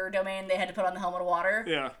like her domain, they had to put on the helmet of water.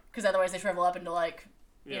 Yeah. Because otherwise they shrivel up into like,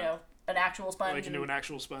 you know, an actual sponge. Like into an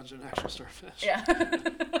actual sponge and an actual starfish. Yeah.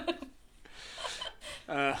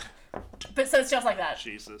 But so it's just like that.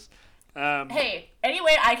 Jesus. Hey, any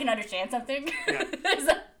way I can understand something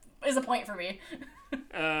is a point for me.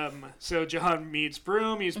 So John meets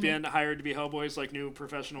Broom. He's been hired to be Hellboy's like new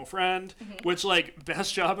professional friend, which like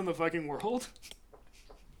best job in the fucking world.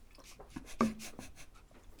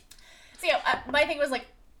 So yeah, my thing was like,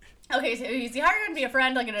 okay, so he's hired to be a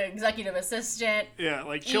friend, like an executive assistant. Yeah,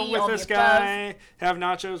 like chill with this guy, have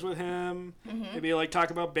nachos with him, maybe like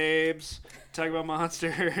talk about babes, talk about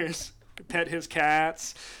monsters, pet his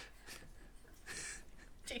cats.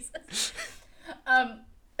 Jesus. I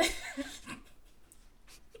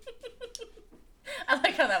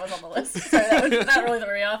like how that was on the list. Sorry, that really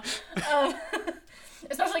threw me off.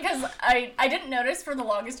 Especially because I didn't notice for the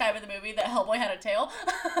longest time in the movie that Hellboy had a tail.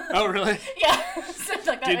 Oh, really? Yeah.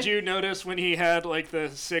 Like Did you notice when he had like the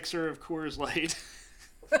sixer of Coors Light?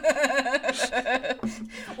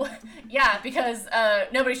 Well, yeah, because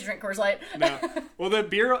nobody should drink Coors Light. No. Well, the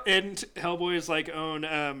beer in Hellboy's like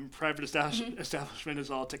own private establishment is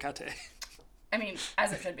all Tecate. I mean,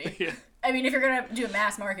 as it should be. Yeah. I mean, if you're gonna do a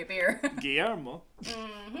mass market beer. Guillermo.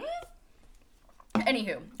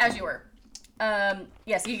 Anywho, as you were.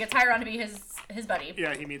 Yes, he gets hired on to be his buddy.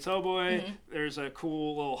 Yeah, he meets Hellboy. There's a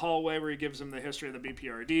cool little hallway where he gives him the history of the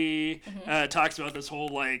BPRD. Talks about this whole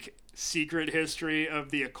like secret history of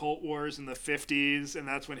the occult wars in the 50s, and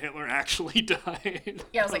that's when Hitler actually died.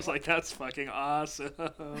 Yeah, I was like, that's fucking awesome.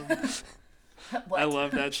 What? I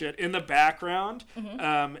love that shit. In the background,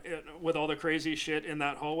 with all the crazy shit in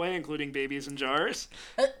that hallway, including babies in jars,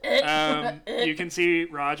 you can see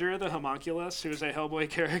Roger, the homunculus, who's a Hellboy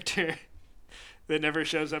character that never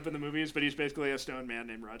shows up in the movies, but he's basically a stone man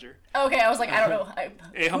named Roger. Okay, I was like, I don't know.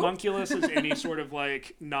 A homunculus is any sort of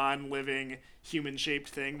like non-living human-shaped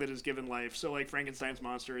thing that is given life. So like Frankenstein's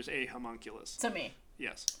monster is a homunculus. To me.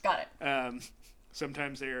 Yes. Got it.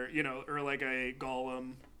 Sometimes they're, or like a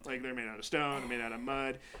golem, like they're made out of stone, made out of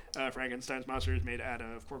mud. Frankenstein's monster is made out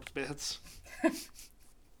of corpse bits.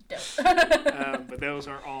 But those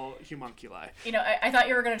are all homunculi. I thought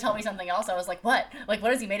you were going to tell me something else. I was like, what? Like,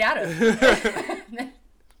 what is he made out of?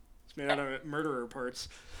 made out of murderer parts.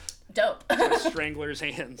 Dope. A strangler's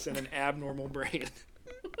hands and an abnormal brain.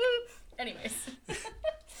 Anyways.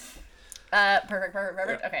 Perfect.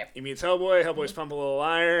 Yeah. Okay. He meets Hellboy. Hellboy's pump a little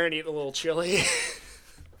iron, eat a little chili.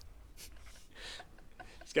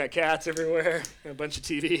 He's got cats everywhere and a bunch of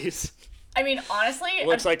TVs. I mean, honestly...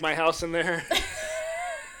 Looks like my house in there.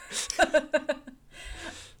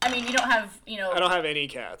 I mean, you don't have, I don't have any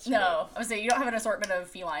cats. No. I was saying, you don't have an assortment of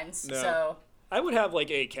felines, no. So... I would have, like,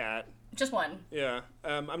 a cat. Just one. Yeah.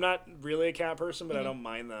 I'm not really a cat person, but I don't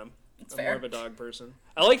mind them. It's I'm fair. more of a dog person.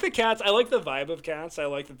 I like the cats. I like the vibe of cats. I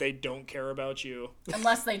like that they don't care about you.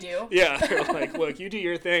 Unless they do. Yeah. They're like, look, you do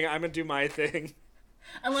your thing. I'm going to do my thing.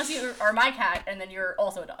 Unless you are my cat, and then you're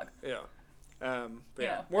also a dog. Yeah. But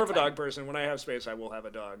yeah, more of a dog person. When I have space, I will have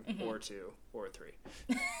a dog, or 2, or 3.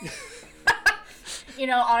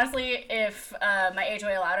 Honestly, if my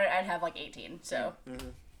HOA allowed it, I'd have like 18. So,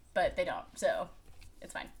 but they don't, so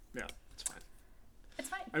it's fine. Yeah, it's fine. It's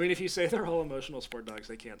fine. I mean, if you say they're all emotional sport dogs,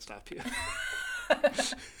 they can't stop you.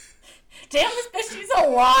 Damn, this bitch needs a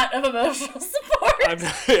lot of emotional support.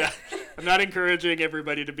 I'm not encouraging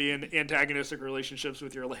everybody to be in antagonistic relationships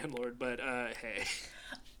with your landlord, but hey.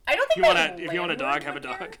 I don't think if you want a dog, have a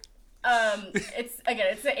dog. It's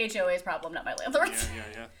the HOA's problem, not my landlord's.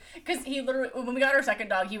 Yeah. Because he literally, when we got our second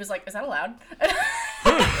dog, he was like, "Is that allowed?"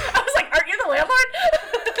 I was like, "Aren't you the landlord?"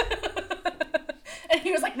 And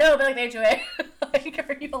he was like, "No, but like the HOA, like,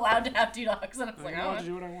 are you allowed to have 2 dogs?" And I was like, "I'll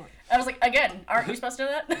do what I want." I was like, "Again, aren't you supposed to do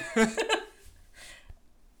that?"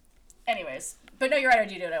 Anyways, but no, you're right. I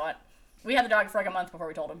do what I want. We had the dog for like a month before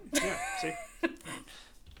we told him. Yeah. See.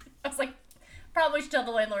 I was like, probably should tell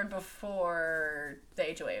the landlord before the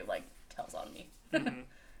HOA tells on me.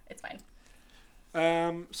 It's fine.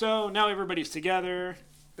 So now everybody's together.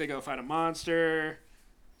 They go fight a monster.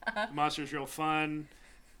 The monster's real fun.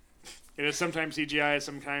 It is sometimes CGI,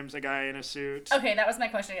 sometimes a guy in a suit. Okay, that was my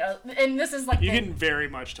question. And this is you can very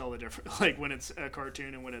much tell the difference, like when it's a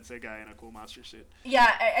cartoon and when it's a guy in a cool monster suit.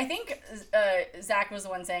 Yeah, I think Zach was the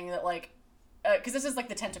one saying that because this is like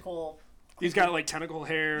the tentacle. He's got like tentacle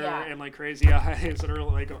hair and like crazy eyes that are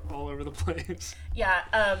like all over the place. Yeah,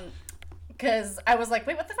 because I was like,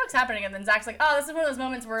 wait, what the fuck's happening? And then Zach's like, oh, this is one of those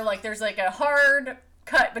moments where like there's like a hard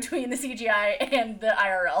cut between the CGI and the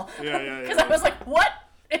IRL. Yeah. Because I was like, what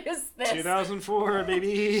is this? 2004,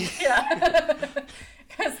 baby. Yeah.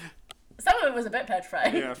 Because some of it was a bit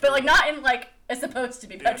petrifying, but like not in like it's supposed to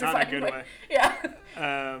be petrifying. Not in a good way.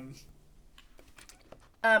 Yeah.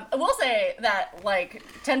 I will say that, like,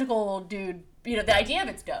 tentacle dude, the idea of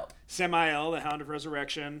it's dope. Samael, the Hound of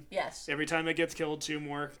Resurrection. Yes. Every time it gets killed, 2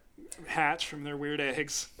 more hatch from their weird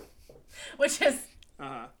eggs. Which is,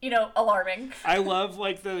 alarming. I love,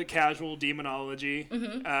 like, the casual demonology.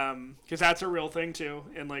 Because that's a real thing, too,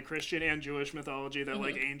 in, like, Christian and Jewish mythology, that,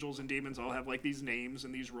 like, angels and demons all have, like, these names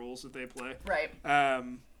and these roles that they play. Right.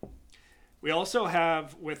 We also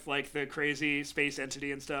have, with, like, the crazy space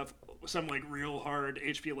entity and stuff, some like real hard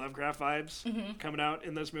H.P. Lovecraft vibes coming out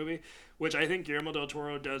in this movie, which I think Guillermo del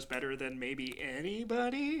Toro does better than maybe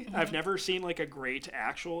anybody. I've never seen like a great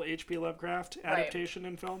actual H.P. Lovecraft adaptation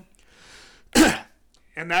in film.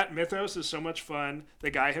 And that mythos is so much fun. The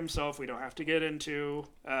guy himself, we don't have to get into.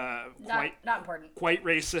 Not important. Quite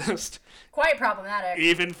racist. Quite problematic.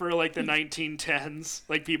 Even for like the 1910s,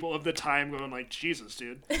 like people of the time going like, Jesus,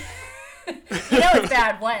 dude. It's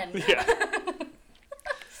bad when. Yeah.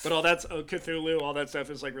 But all that's Cthulhu, all that stuff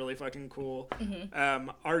is like really fucking cool.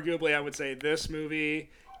 Arguably, I would say this movie,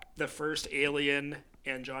 the first Alien,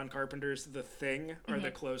 and John Carpenter's The Thing are the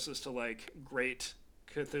closest to like great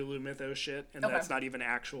Cthulhu mythos shit, and that's not even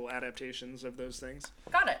actual adaptations of those things.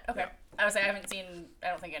 Got it. Okay. Yeah. I would say I haven't seen. I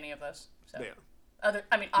don't think any of those. So. Yeah.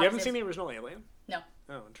 You haven't seen the original Alien? No.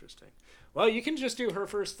 Oh, interesting. Well, you can just do Her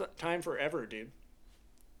First Time Forever, dude.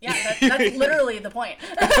 Yeah, that's literally the point.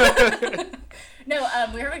 No,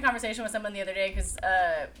 we were having a conversation with someone the other day because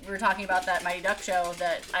we were talking about that Mighty Duck show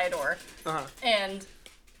that I adore. And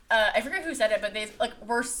I forget who said it, but they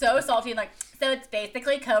were so salty and like, so it's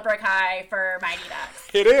basically Cobra Kai for Mighty Ducks.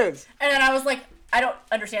 It is. And then I was like, I don't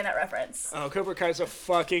understand that reference. Oh, Cobra Kai's so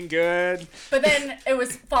fucking good. But then it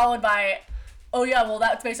was followed by, oh yeah, well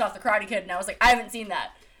that's based off the Karate Kid, and I was like, I haven't seen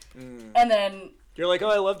that. And then you're like, oh,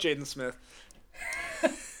 I love Jaden Smith.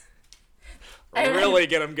 Really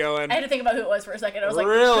get him going. I had to think about who it was for a second. I was like,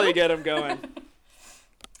 really get him going.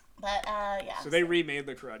 But yeah. So they remade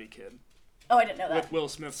the Karate Kid. Oh, I didn't know that. With Will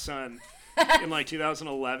Smith's son in like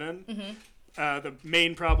 2011. The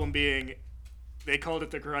main problem being they called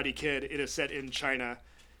it the Karate Kid. It is set in China.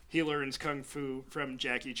 he learns kung fu from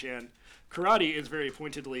Jackie Chan. Karate is very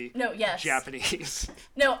pointedly Japanese.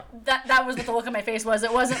 No, that was what the look on my face was.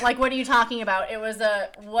 It wasn't like, what are you talking about? It was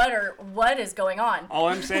what is going on? All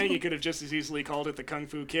I'm saying, you could have just as easily called it the Kung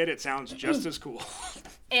Fu Kid. It sounds just as cool.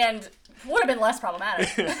 And would have been less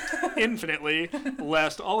problematic. Infinitely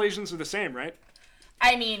less. All Asians are the same, right?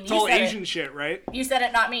 I mean, it's all Asian shit, right? You said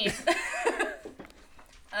it, not me.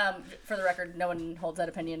 For the record, no one holds that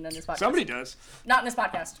opinion in this podcast. Somebody does. Not in this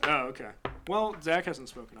podcast. Oh, okay. Well, Zach hasn't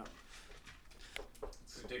spoken up.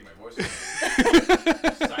 Take my voice.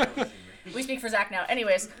 We speak for Zach now.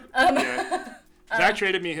 Anyways. Zach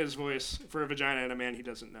traded me his voice for a vagina and a man he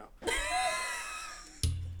doesn't know.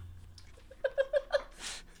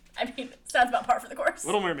 I mean, sounds about par for the course.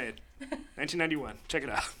 Little Mermaid, 1991. Check it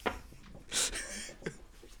out.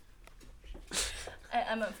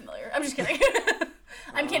 I'm unfamiliar. I'm just kidding.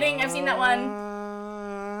 I'm kidding. I've seen that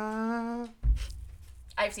one.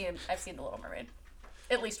 I've seen The Little Mermaid.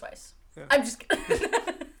 At least twice. Yeah. I'm just kidding.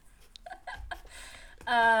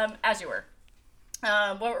 As you were.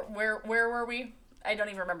 Where were we? I don't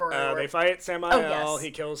even remember where we were. They fight Samael. Oh, yes.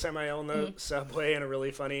 He kills Samael in the subway in a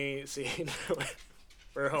really funny scene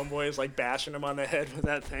where Homeboy is like bashing him on the head with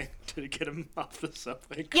that thing to get him off the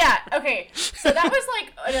subway. Yeah, okay. So that was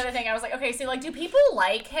like another thing. I was like, okay, so like, do people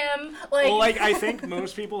like him? Well, I think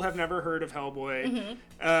most people have never heard of Hellboy.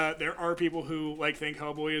 Mm-hmm. There are people who like think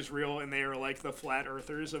Hellboy is real and they are like the flat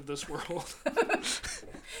earthers of this world.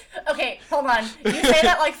 Okay, hold on. You say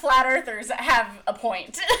that like flat earthers have a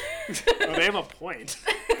point. Oh, they have a point.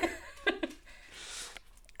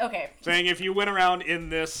 Okay. Saying if you went around in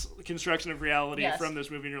this construction of reality from this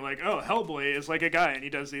movie and you're like, oh, Hellboy is like a guy and he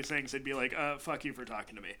does these things, they'd be like, fuck you for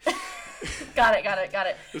talking to me. Got it.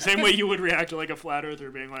 The same way you would react to like a flat earther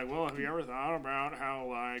being like, well, have you ever thought about how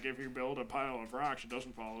like if you build a pile of rocks, it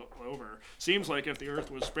doesn't fall over? Seems like if the earth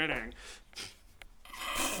was spinning.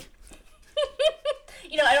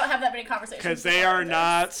 You know, I don't have that many conversations. Because they are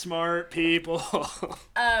not smart people.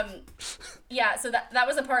 Yeah, so that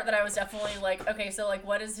was a part that I was definitely like, okay, so like,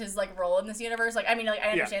 what is his like role in this universe? Like, I mean, like,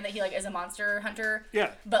 I understand that he like is a monster hunter.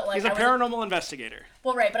 Yeah. But like, he's a paranormal investigator.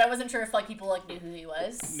 Well, right, but I wasn't sure if like people like knew who he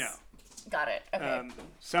was. No. Got it. Okay.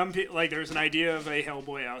 Some people like there's an idea of a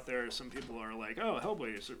Hellboy out there. Some people are like, oh,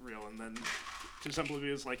 Hellboy is real, and then to some people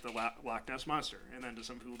it's like the Loch Ness monster, and then to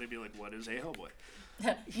some people they'd be like, what is a Hellboy?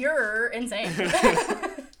 You're insane.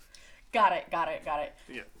 Got it.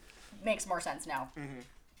 Yeah. Makes more sense now. Mm-hmm.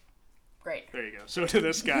 Great. There you go. So to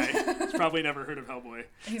this guy, he's probably never heard of Hellboy.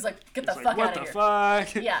 And he's like, get the fuck out of here. What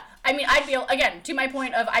the fuck? Yeah. I mean, I'd be, again, to my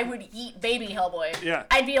point of I would eat baby Hellboy. Yeah.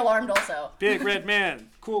 I'd be alarmed also. Big red man.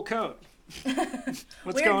 Cool coat. What's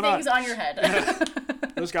Weird going on? things on your head.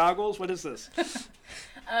 Those goggles? What is this?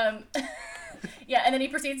 Yeah, and then he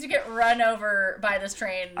proceeds to get run over by this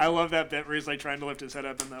train. I love that bit where he's like trying to lift his head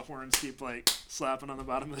up and the horns keep like slapping on the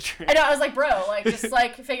bottom of the train. I know, I was like, bro, like just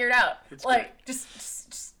like figure it out. It's like great.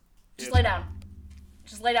 Just lay down.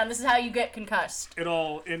 Just lay down. This is how you get concussed. It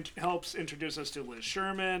all helps introduce us to Liz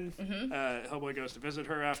Sherman. Mm-hmm. Hellboy goes to visit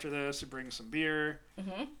her after this and brings some beer.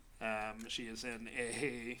 Mm-hmm. She is in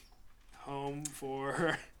a home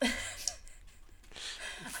for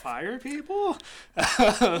fire people? Yeah,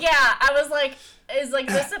 I was like, is like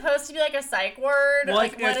this supposed to be like a psych word? Well,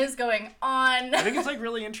 like what is going on? I think it's like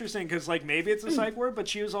really interesting because like maybe it's a psych word, but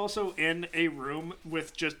she was also in a room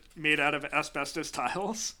with just made out of asbestos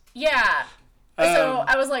tiles. Yeah. So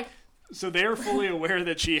I was like, so they're fully aware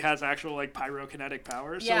that she has actual like pyrokinetic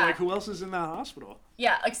powers. Yeah. So like who else is in that hospital?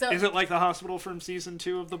 Yeah, like so. Is it like the hospital from season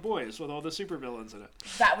 2 of The Boys with all the supervillains in it?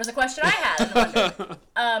 That was a question I had.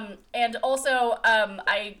 And also,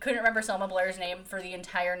 I couldn't remember Selma Blair's name for the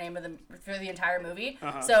entire movie.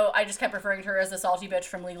 Uh-huh. So I just kept referring to her as the salty bitch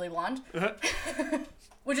from Legally Blonde,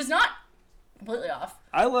 which is not completely off.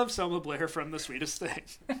 I love Selma Blair from The Sweetest Thing.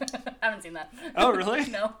 I haven't seen that. Oh, really?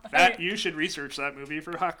 No. You should research that movie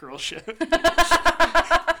for hot girl shit.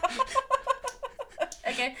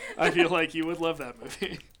 Okay. I feel like you would love that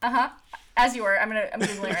movie. Uh-huh. As you were. I'm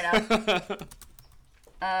Googling it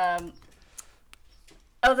right now.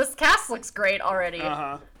 Oh, this cast looks great already.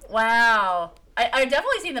 Uh-huh. Wow. I've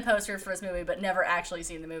definitely seen the poster for this movie, but never actually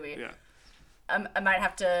seen the movie. Yeah. I might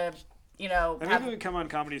have to, you know... I think it would come on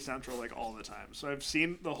Comedy Central, like, all the time. So I've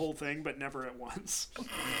seen the whole thing, but never at once.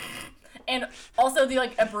 And also the,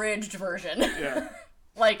 like, abridged version. Yeah.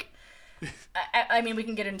 Like... I mean, we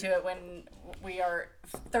can get into it when we are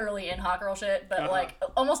thoroughly in hot girl shit, but like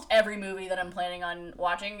almost every movie that I'm planning on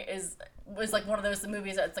watching was like one of those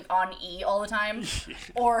movies that's like on E all the time,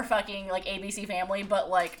 or fucking like ABC Family,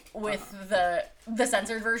 but like with the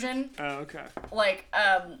censored version. Oh, okay. Like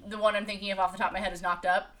the one I'm thinking of off the top of my head is Knocked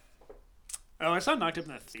Up. Oh, I saw Knocked Up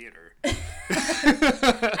in the theater.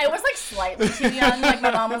 I was like slightly too young. Like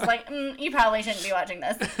my mom was like, "You probably shouldn't be watching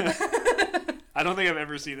this." I don't think I've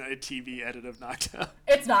ever seen a TV edit of Knocked Up.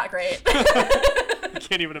 It's not great. I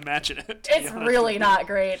can't even imagine it. It's really not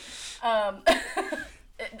great. The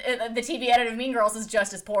TV edit of Mean Girls is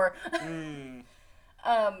just as poor.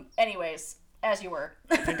 Anyways, as you were.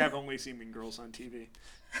 I think I've only seen Mean Girls on TV.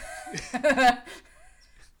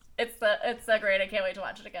 It's so great. I can't wait to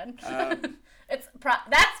watch it again. That's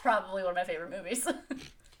probably one of my favorite movies.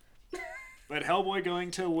 But Hellboy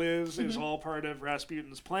going to Liz is all part of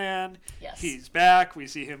Rasputin's plan. Yes. He's back. We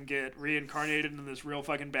see him get reincarnated in this real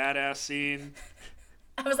fucking badass scene.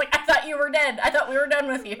 I was like, I thought you were dead. I thought we were done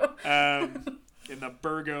with you. In the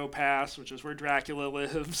Burgo Pass, which is where Dracula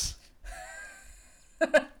lives.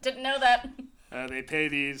 Didn't know that. They pay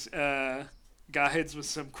these guides with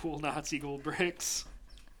some cool Nazi gold bricks.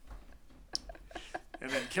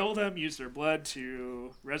 And then kill them, use their blood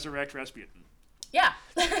to resurrect Rasputin. Yeah.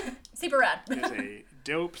 Super rad. It's a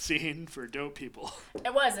dope scene for dope people.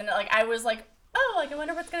 It was, and like I was like, oh, like I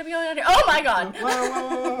wonder what's gonna be going on here. Oh my god.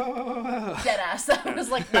 Whoa. Dead ass. That was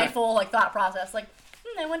like my full like thought process. Like,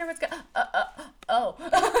 I wonder what's going.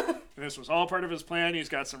 Oh. This was all part of his plan. He's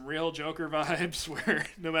got some real Joker vibes where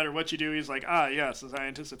no matter what you do, he's like, yes, as I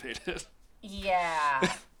anticipated.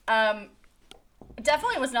 Yeah.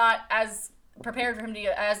 Definitely was not as prepared for him to be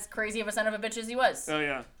as crazy of a son of a bitch as he was. Oh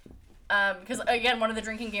yeah. Because again, one of the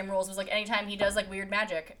drinking game rules was like anytime he does like weird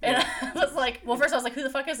magic, and I was like, well, first I was like, who the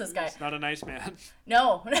fuck is this guy? He's not a nice man.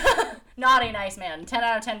 No, not a nice man. 10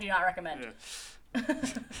 out of 10 do not recommend.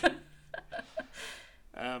 Yeah.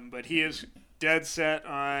 But he is dead set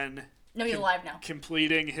on. No, he's alive now.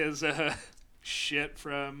 Completing his shit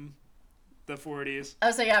from the 40s.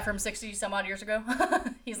 Oh, so yeah, from 60 some odd years ago.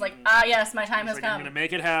 He's like, yes, my time has come. I'm gonna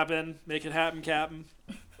make it happen. Make it happen, Captain.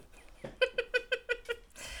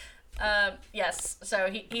 Yes. So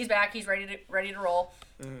he's back. He's ready to roll.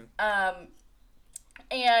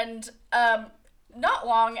 And not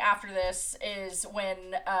long after this is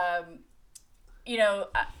when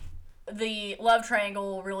the love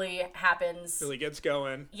triangle really happens. Really gets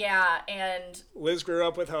going. Yeah, and Liz grew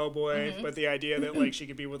up with Hellboy, but the idea that like she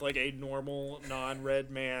could be with like a normal non-red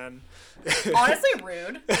man. Honestly,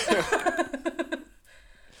 rude.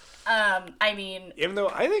 I mean, even though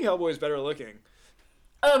I think Hellboy's better looking.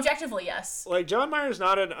 Oh, objectively, yes. Like, John Mayer's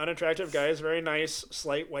not an unattractive guy. He's a very nice,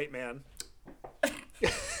 slight white man.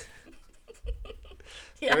 Yeah.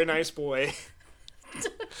 Very nice boy.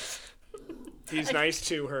 He's nice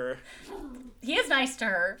to her. He is nice to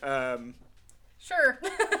her. Sure.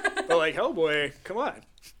 But, like, Hellboy, come on.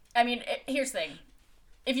 I mean, here's the thing.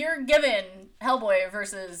 If you're given Hellboy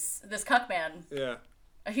versus this cuck man, yeah,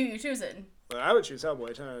 who you choosing? Well, I would choose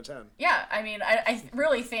Hellboy 10 out of 10. Yeah, I mean, I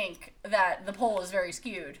really think that the poll is very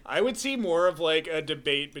skewed. I would see more of, like, a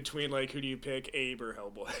debate between, like, who do you pick, Abe or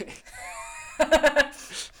Hellboy?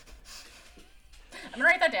 I'm gonna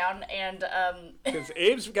write that down, and, because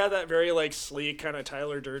Abe's got that very, like, sleek kind of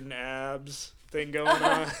Tyler Durden abs thing going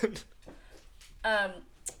on. I'm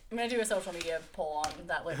gonna do a social media poll on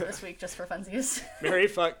that later this week, just for funsies. Marry,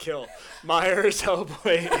 fuck, kill. Myers,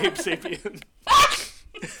 Hellboy, Abe Sapien.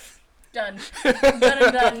 Done. Done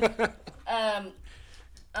and done.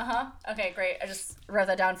 Okay, great. I just wrote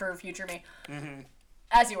that down for future me. Mm-hmm.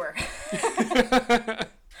 As you were.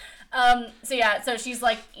 So she's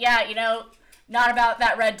like, yeah, not about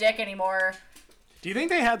that red dick anymore. Do you think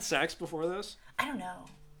they had sex before this? I don't know.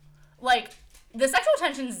 Like, the sexual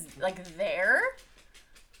tension's, like, there.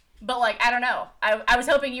 But, like, I don't know. I was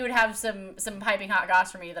hoping you would have some piping hot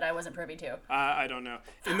goss for me that I wasn't privy to. I don't know.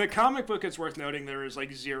 In the comic book, it's worth noting there is,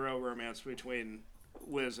 like, zero romance between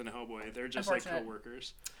Liz and Hellboy. They're just, like,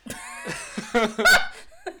 co-workers.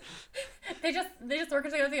 They just work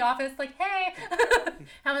together at the office, like, hey,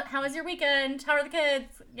 how was your weekend? How are the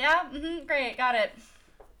kids? Yeah? Mm-hmm, great, got it.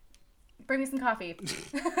 Bring me some coffee.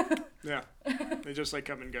 Yeah. They just, like,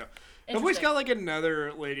 come and go. Hellboy's got, like,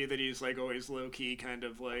 another lady that he's, like, always low-key kind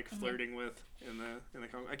of, like, flirting with in the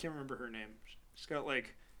comic. I can't remember her name. She's got,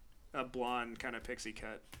 like, a blonde kind of pixie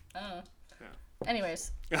cut. Oh. Yeah.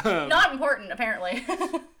 Anyways. Not important, apparently.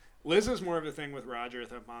 Liz is more of a thing with Roger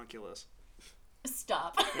the Homunculus.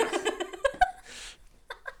 Stop. Yeah.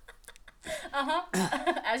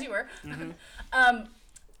 As you were. Mm-hmm.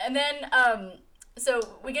 And then, so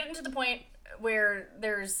we get into the point where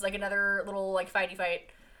there's, like, another little, like, fighty fight.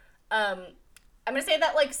 I'm gonna say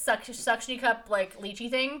that, like, suction cup, like, lychee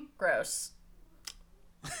thing. Gross.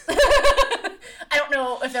 I don't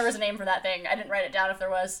know if there was a name for that thing. I didn't write it down if there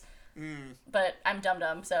was. But I'm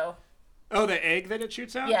dumb, so Oh, the egg that it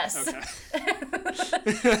shoots out? Yes. Okay.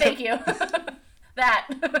 Thank you. That.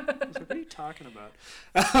 What are you talking about?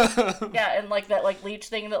 Yeah, and like that like leech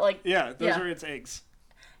thing that like. Yeah, those are its eggs.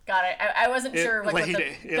 Got it. I wasn't sure like what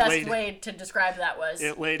the best way to describe that was.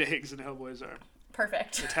 It laid eggs in Hellboy's arm.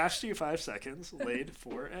 Perfect. Attached to you 5 seconds, laid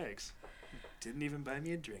 4 eggs. Didn't even buy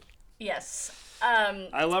me a drink. Yes.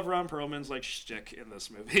 I love Ron Perlman's like shtick in this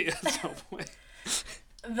movie as Hellboy.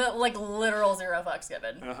 The like literal zero fucks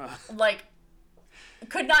given. Like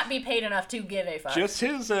could not be paid enough to give a fuck. Just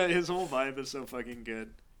his whole vibe is so fucking good.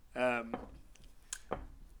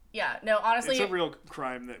 Yeah, no, honestly, it's a real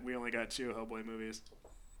crime that we only got 2 Hellboy movies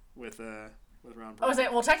with Ron Perlman.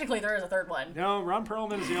 Oh, well, technically there is a third one. No, Ron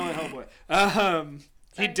Perlman is the only Hellboy.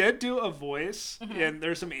 He did do a voice, and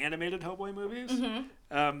there's some animated Hellboy movies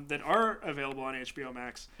that are available on HBO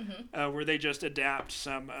Max, where they just adapt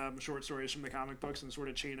some short stories from the comic books and sort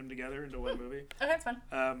of chain them together into one movie. Okay, that's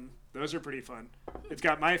fun. Those are pretty fun. It's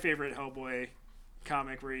got my favorite Hellboy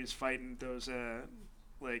comic where he's fighting those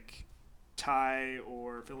like Thai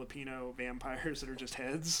or Filipino vampires that are just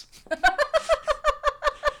heads.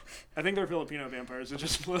 I think they're Filipino vampires that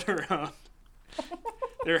just float around.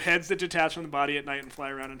 They're heads that detach from the body at night and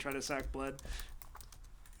fly around and try to suck blood.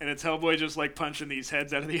 And it's Hellboy just like punching these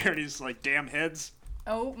heads out of the air, and he's like, "Damn heads!"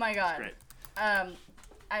 Oh my god! It's great.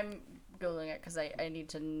 I'm googling it because I need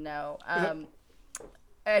to know.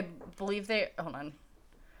 I believe hold on.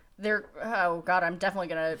 They're oh god, I'm definitely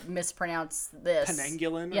gonna mispronounce this.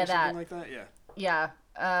 Pangolin or something like that. Yeah. Yeah.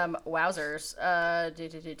 Wowzers.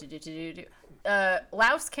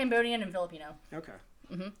 Laos, Cambodian, and Filipino. Okay.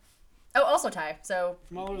 Oh, also Thai. So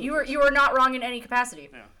you were not wrong in any capacity.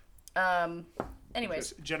 Yeah. Anyways.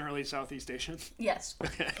 Just generally Southeast Asian. Yes.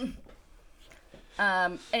 Okay.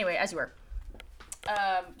 Anyway, as you were.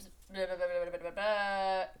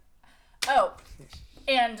 Oh,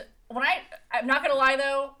 and when I'm not gonna lie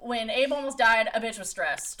though, when Abe almost died, a bitch was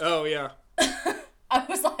stressed. Oh yeah. I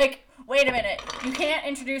was like, wait a minute, you can't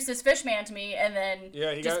introduce this fish man to me and then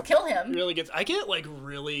just kill him. I get like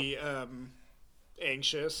really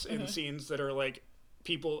anxious in scenes that are like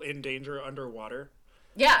people in danger underwater.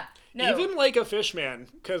 Yeah. No. Even like a fish man,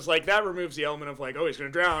 because like that removes the element of like, oh, he's gonna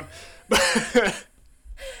drown.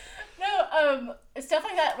 No, stuff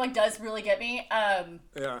like that like does really get me.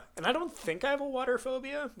 Yeah, and I don't think I have a water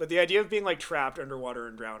phobia, but the idea of being like trapped underwater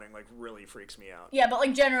and drowning like really freaks me out. Yeah, but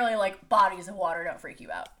like generally like bodies of water don't freak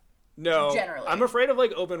you out. No, generally. I'm afraid of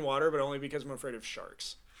like open water, but only because I'm afraid of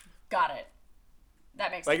sharks. Got it.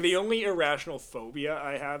 That makes sense. Like the only irrational phobia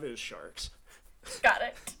I have is sharks. Got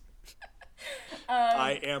it.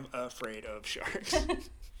 I am afraid of sharks.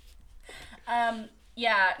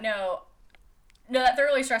 Yeah, no, that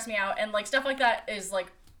thoroughly stressed me out, and like stuff like that is like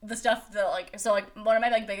the stuff that like so like one of my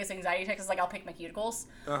like biggest anxiety attacks is like I'll pick my cuticles.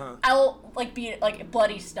 I'll like be like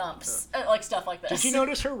bloody stumps, like stuff like this. Did you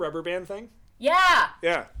notice her rubber band thing? Yeah.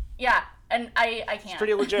 Yeah. Yeah, and I can't. It's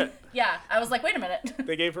pretty legit. Yeah, I was like, wait a minute.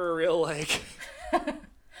 They gave her a real like.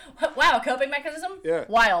 Wow, coping mechanism. Yeah.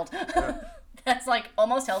 Wild. Yeah. That's like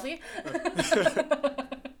almost healthy.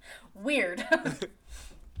 Weird.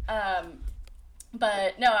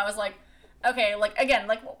 But no, I was like, okay, like again,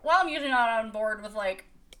 like while I'm usually not on board with like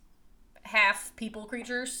half people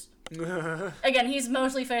creatures. Again, he's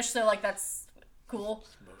mostly fish, so like that's cool.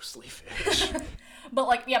 Mostly fish. But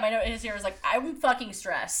like, yeah, my note is here is like I'm fucking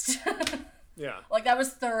stressed. Yeah. Like that was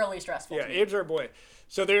thoroughly stressful. Yeah, to me. Abe's our boy.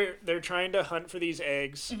 So they're trying to hunt for these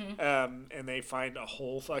eggs, and they find a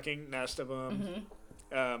whole fucking nest of them.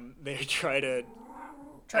 They try to.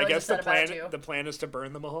 I guess the plan is to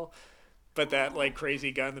burn them all, but that like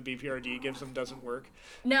crazy gun the BPRD gives them doesn't work.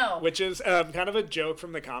 No. Which is kind of a joke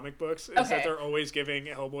from the comic books is that they're always giving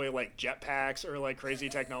Hellboy like jetpacks or like crazy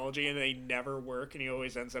technology, and they never work, and he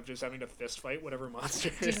always ends up just having to fist fight whatever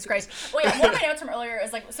monster. Jesus Christ. Well, yeah, one of my notes from earlier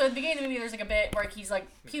is like, so at the beginning of the movie, there's like a bit where he's like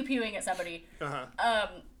pew-pewing at somebody.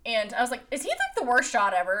 And I was like, is he like the worst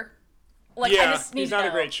shot ever? Like, yeah, I just need he's to not know.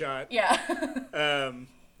 a great shot. Yeah.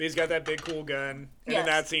 He's got that big cool gun, and Yes. in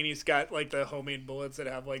that scene, he's got like the homemade bullets that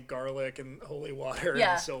have like garlic and holy water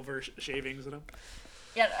Yeah. and silver shavings in them.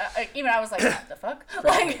 Yeah, even I was like, what the fuck?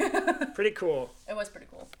 Like, Pretty cool. it was pretty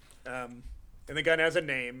cool. And the gun has a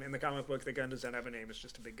name. In the comic book, the gun doesn't have a name. It's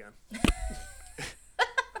just a big gun.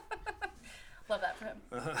 Love that for him.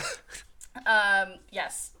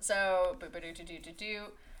 Yes. So,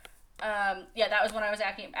 yeah, that was when I was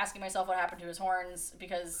asking myself what happened to his horns,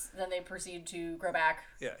 because then they proceed to grow back.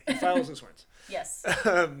 Yeah, he files his horns. Yes.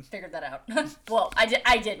 Figured that out. Well,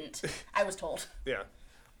 I didn't. I was told. Yeah.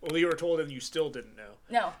 Well, you were told and you still didn't know.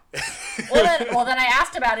 No. Well, then I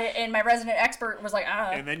asked about it, and my resident expert was like,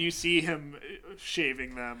 And then you see him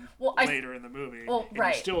shaving them later in the movie. Well, and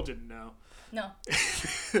right. you still didn't know. No.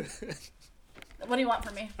 What do you want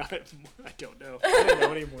from me? I don't know. I don't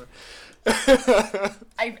know anymore.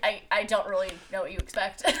 I don't really know what you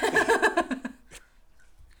expect.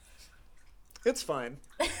 It's fine.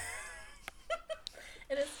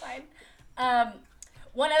 It is fine.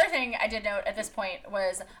 One other thing I did note at this point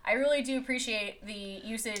was I really do appreciate the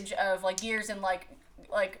usage of like gears and like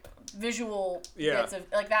visual bits of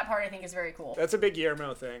like that part. I think is very cool. That's a big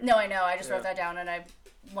Guillermo thing. No, I know. I just wrote that down and I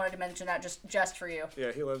wanted to mention that just for you.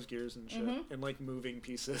 Yeah, he loves gears and shit and like moving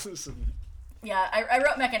pieces and. Yeah, I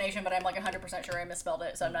wrote Mechanation, but I'm like 100% sure I misspelled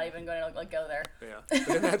it, so I'm not even going to like go there. Yeah,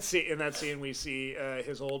 but in that scene, we see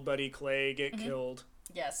his old buddy Clay get killed.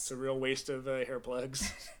 Yes, it's a real waste of hair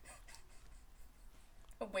plugs.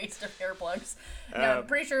 A waste of hair plugs. No, I'm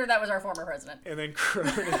pretty sure that was our former president. And then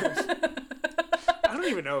Cronin. I don't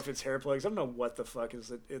even know if it's hair plugs. I don't know what the fuck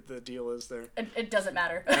the deal is there. It doesn't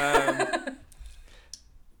matter.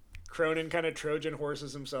 Cronin kind of Trojan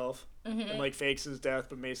horses himself and like fakes his death,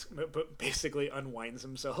 but basically unwinds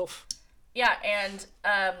himself. Yeah, and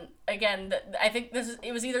again, I think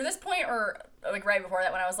it was either this point or like right before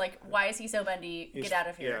that when I was like, "Why is he so bendy? Get out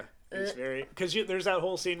of here!" Yeah, he's very because there's that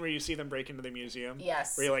whole scene where you see them break into the museum.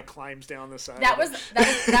 Yes, where he like climbs down the side. That was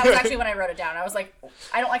actually when I wrote it down. I was like,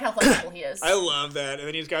 I don't like how flexible he is. I love that, and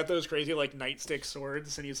then he's got those crazy like nightstick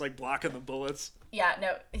swords, and he's like blocking the bullets. Yeah,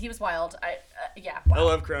 no, he was wild. Wow. I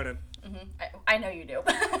love Cronin. I know you do.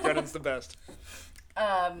 Cronin's the best.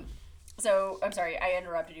 So I'm sorry, I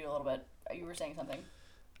interrupted you a little bit. You were saying something.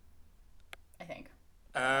 I think.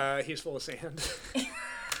 He's full of sand.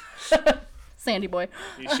 Sandy boy.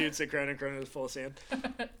 He shoots at Cronin. Cronin is full of sand.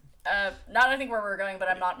 Not I think where we're going, but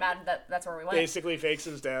I'm not mad that that's where we went. Basically fakes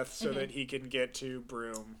his death so that he can get to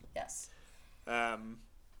Broom. Yes. A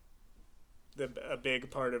big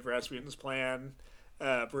part of Rasputin's plan.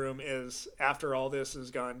 Broom is, after all this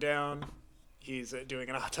has gone down, he's doing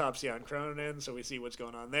an autopsy on Cronin, so we see what's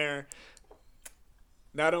going on there.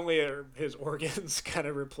 Not only are his organs kind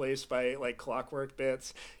of replaced by like clockwork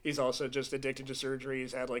bits, he's also just addicted to surgery.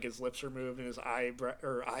 He's had like his lips removed and his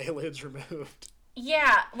eyelids removed.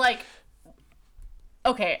 Yeah, like,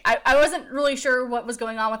 okay, I wasn't really sure what was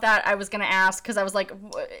going on with that. I was gonna ask because I was like,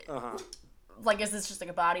 like, is this just like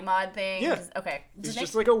a body mod thing? Yeah. Okay. He's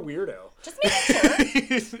just like a weirdo. Just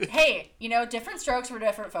making sure. Hey, different strokes for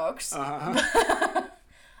different folks.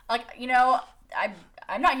 Like,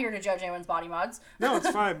 I'm not here to judge anyone's body mods. No, it's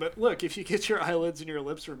fine. But look, if you get your eyelids and your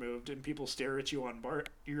lips removed and people stare at you on BART,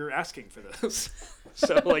 you're asking for this.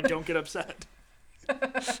 So, like, don't get upset.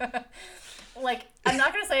 Like, I'm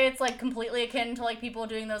not going to say it's, like, completely akin to, like, people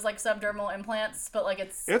doing those, like, subdermal implants, but, like,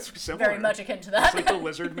 it's similar. Very much akin to that. It's like the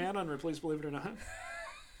Lizard Man on Ripley's Believe It or Not.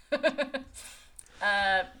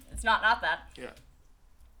 It's not that. Yeah.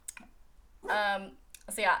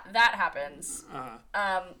 So yeah, that happens.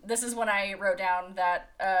 This is when I wrote down that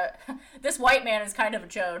this white man is kind of a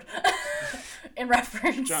chode. In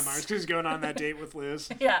reference. John Myers, because he's going on that date with Liz.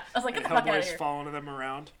 Yeah, I was like, get the fuck out of here. Hellboy's following them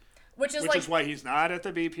around. Which is why he's not at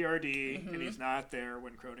the BPRD, and he's not there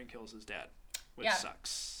when Cronin kills his dad. Which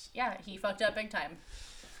sucks. Yeah, he fucked up big time.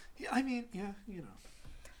 Yeah, I mean,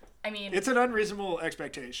 it's an unreasonable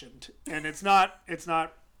expectation, and it's not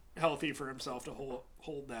healthy for himself to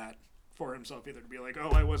hold that for himself either, to be like,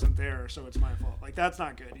 oh, I wasn't there, so it's my fault. Like, that's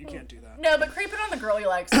not good. You can't do that. No, but creeping on the girl you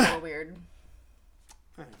like is a little weird.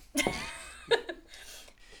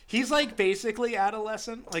 He's like basically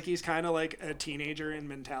adolescent. Like, he's kind of like a teenager in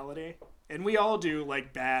mentality. And we all do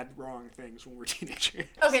like bad, wrong things when we're teenagers.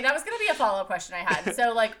 Okay, that was going to be a follow-up question I had.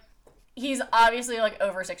 So, like, he's obviously like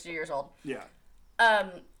over 60 years old. Yeah.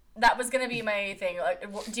 That was going to be my thing.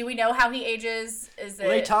 Like, do we know how he ages?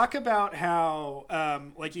 They talk about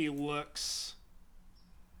how like he looks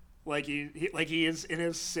like he is in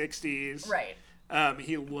his 60s. Right.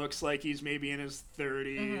 He looks like he's maybe in his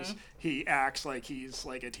 30s. He acts like he's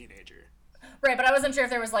like a teenager. Right, but I wasn't sure if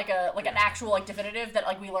there was like an actual like definitive that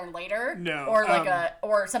like we learned later. No. Or like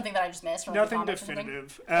or something that I just missed from nothing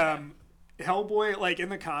definitive. Hellboy, like in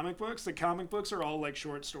the comic books are all like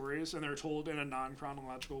short stories, and they're told in a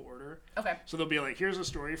non-chronological order. Okay. So they'll be like, here's a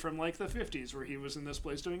story from like the 50s where he was in this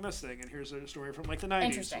place doing this thing, and here's a story from like the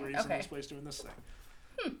 90s where he's in this place doing this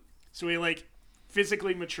thing. So he like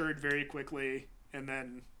physically matured very quickly, and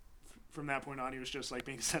then from that point on, he was just like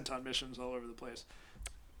being sent on missions all over the place.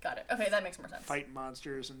 Got it. Okay, that makes more sense. Fighting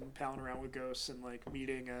monsters and palling around with ghosts and like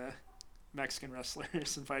meeting Mexican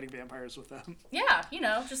wrestlers and fighting vampires with them. Yeah,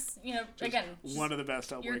 just again, one of the best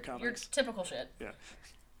Hellboy comics. Your typical shit. Yeah.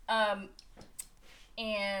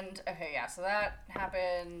 And okay, yeah, so that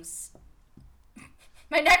happens.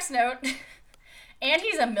 My next note, and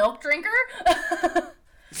he's a milk drinker.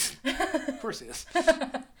 Of course he is.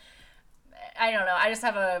 I don't know. I just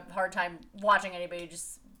have a hard time watching anybody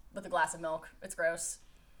just with a glass of milk. It's gross.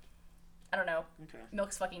 I don't know. Okay.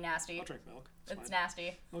 Milk's fucking nasty. I'll drink milk. It's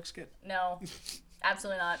nasty. Milk's good. No,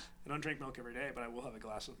 absolutely not. I don't drink milk every day, but I will have a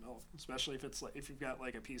glass of milk, especially if it's like if you've got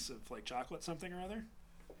like a piece of like chocolate something or other.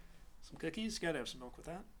 Some cookies, you gotta have some milk with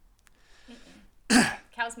that.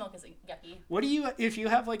 Cow's milk is yucky. What do you, if you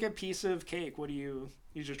have like a piece of cake, what do you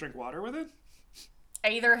just drink water with it? I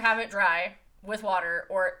either have it dry with water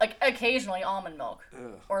or like occasionally almond milk.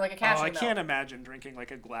 Ugh. Or like a cashew milk. I can't imagine drinking like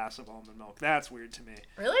a glass of almond milk. That's weird to me.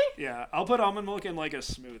 Really? Yeah, I'll put almond milk in like a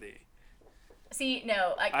smoothie. See,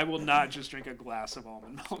 no. I will not just drink a glass of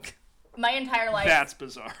almond milk. My entire life. That's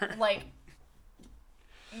bizarre. Like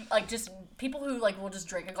just people who like will just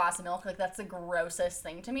drink a glass of milk, like that's the grossest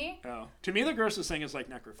thing to me. Oh, to me the grossest thing is like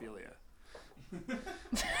necrophilia.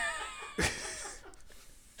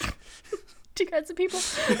 Two kinds of people.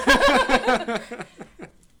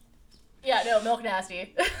 Yeah, no, milk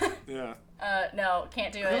nasty. Yeah. No,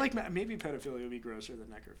 can't do I it. like maybe pedophilia would be grosser than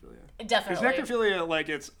necrophilia. Definitely. Because necrophilia, like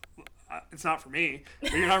it's not for me.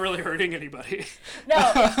 But you're not really hurting anybody. No,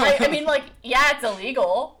 I mean like yeah, it's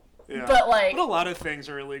illegal. Yeah. But like, a lot of things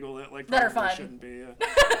are illegal that like that are fun. Shouldn't be. Yeah.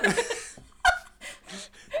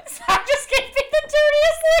 Zach just gave me the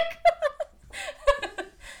dirtiest look.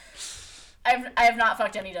 I have not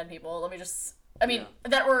fucked any dead people. Let me just. I mean,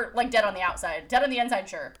 that were like dead on the outside, dead on the inside,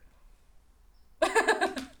 sure. The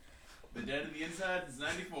dead on the inside is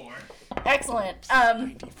 94. Excellent.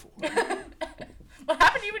 94. What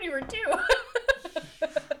happened to you when you were 2?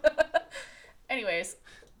 Anyways.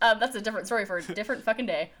 That's a different story for a different fucking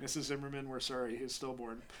day. Mrs. Zimmerman, we're sorry. He's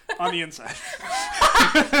stillborn. On the inside.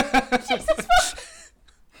 Jesus.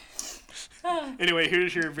 Anyway,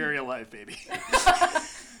 here's your very alive baby. I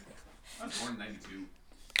was born in 92.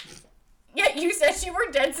 Yeah, you said you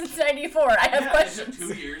were dead since 94. I have questions. It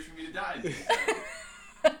took 2 years for me to die.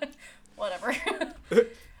 Whatever.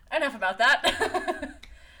 Enough about that.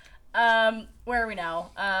 Where are we now?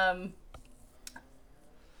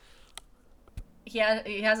 He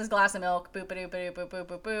has his glass of milk. Boop a doop a doop boop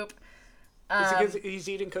boop boop boop. He's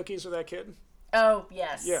eating cookies with that kid? Oh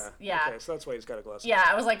yes. Yeah. Yeah. Okay, so that's why he's got a glass. Yeah,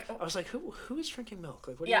 I was like, who is drinking milk?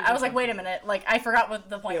 Like, what? Yeah, I was like, wait a minute. Like, I forgot what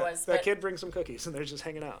the point was. That kid brings some cookies, and they're just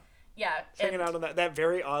hanging out. Yeah. Hanging out on that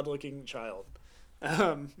very odd-looking child.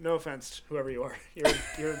 No offense, whoever you are.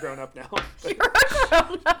 You're grown up now. You're grown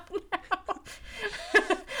up now.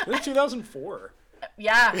 It was 2004.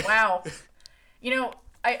 Yeah. Wow. You know,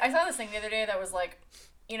 I saw this thing the other day that was like,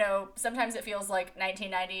 you know, sometimes it feels like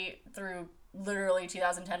 1990 through literally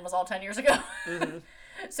 2010 was all 10 years ago. Mm-hmm.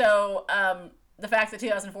 So, the fact that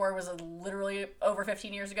 2004 was literally over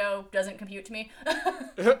 15 years ago doesn't compute to me.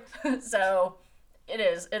 So, it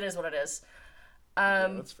is what it is. Yeah,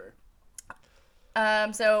 that's fair.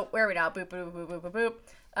 So, where are we now? Boop, boop, boop, boop, boop,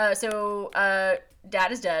 boop. So,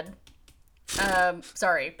 Dad is dead.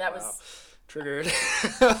 Sorry, that was... Triggered.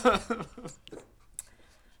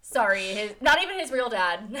 Sorry, not even his real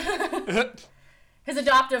dad. His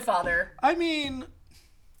adoptive father. I mean,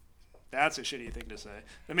 that's a shitty thing to say.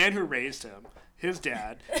 The man who raised him, his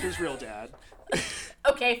dad, his real dad.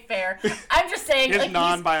 Okay, fair. I'm just saying... His like,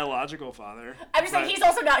 non-biological father. I'm just saying he's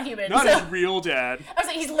also not human. Not his real dad. I was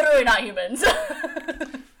like, he's literally not human.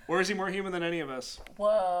 Or is he more human than any of us?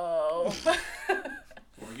 Whoa.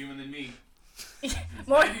 More human than me.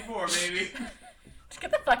 More... 94, baby. Get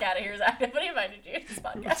the fuck out of here, Zach. Nobody invited you to this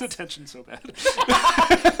podcast. What's attention so bad?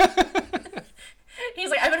 He's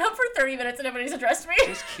like, I've been home for 30 minutes and nobody's addressed me.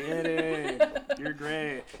 Just kidding. You're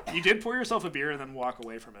great. You did pour yourself a beer and then walk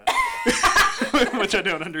away from it. Which I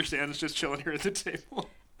don't understand. It's just chilling here at the table.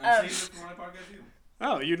 I'm saying this for my podcast too.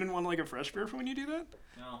 Oh, you didn't want like a fresh beer for when you do that?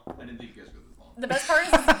 No, I didn't think you guys would go this long. The best part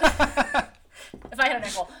is... If I had a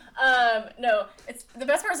nickel. No. It's the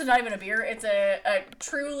best part is not even a beer. It's a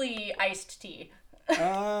truly iced tea.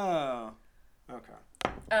 Oh. Okay.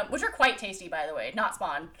 Which are quite tasty, by the way. Not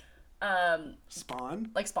Spawn.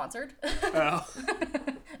 Spawn? Like sponsored. Oh.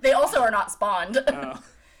 They also are not spawned. Oh.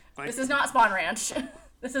 Like, This is not Spawn Ranch.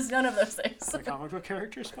 This is none of those things. the comic book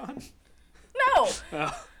character Spawn? No.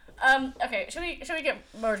 Oh. Okay. Should we get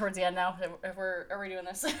more towards the end now? Are we doing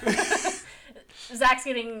this? Zach's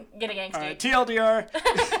getting angsty. All right, TLDR.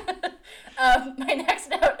 My next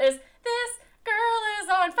note is this girl is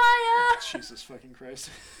on fire. Jesus fucking Christ.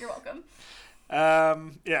 You're welcome.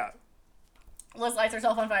 Yeah. Liz lights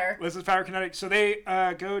herself on fire. Liz's pyrokinetic. So they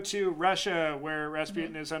go to Russia, where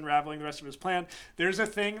Rasputin is unraveling the rest of his plan. There's a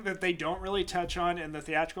thing that they don't really touch on in the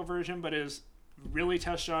theatrical version, but is really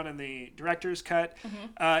touched on in the director's cut.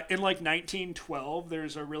 In like 1912,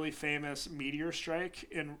 there's a really famous meteor strike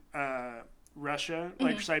in Russia,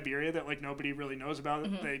 like Siberia, that like nobody really knows about.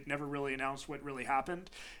 They never really announced what really happened.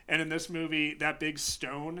 And in this movie, that big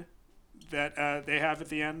stone that they have at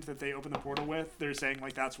the end that they open the portal with, they're saying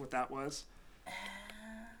like that's what that was.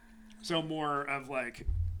 So more of like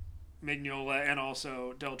Mignola and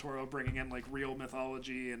also Del Toro bringing in like real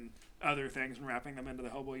mythology and other things and wrapping them into the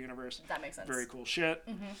Hellboy universe. That makes sense. Very cool shit.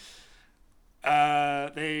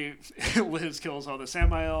 Liz kills all the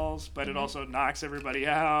Samaels, but it also knocks everybody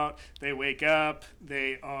out. They wake up.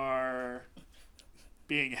 They are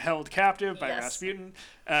being held captive by Rasputin.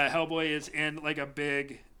 Hellboy is in like a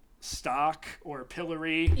big stock or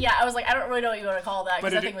pillory. Yeah, I was like, I don't really know what you want to call that,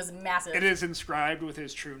 because that thing was massive. It is inscribed with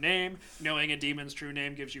his true name. Knowing a demon's true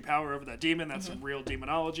name gives you power over that demon. That's some real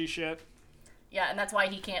demonology shit. Yeah, and that's why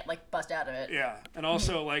he can't like bust out of it. Yeah, and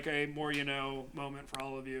also like a more you know moment for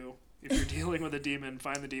all of you. If you're dealing with a demon,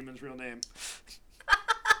 find the demon's real name.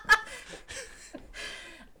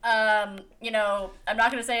 You know, I'm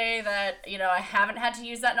not going to say that, you know, I haven't had to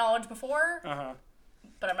use that knowledge before,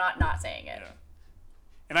 but I'm not saying it. Yeah.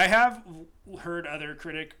 And I have heard other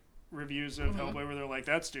critic reviews of Hellboy where they're like,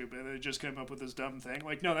 that's stupid. They just came up with this dumb thing.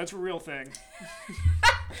 Like, no, that's a real thing.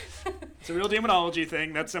 It's a real demonology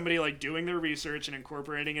thing. That's somebody like doing their research and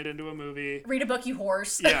incorporating it into a movie. Read a book, you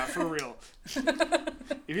horse. Yeah, for real.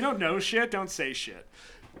 If you don't know shit, don't say shit.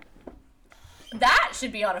 That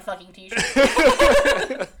should be on a fucking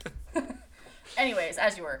t-shirt. Anyways,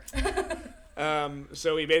 as you were.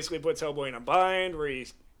 So he basically puts Hellboy in a bind where he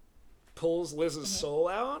pulls Liz's soul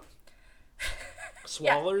out,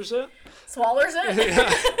 swallers it. Swallers it?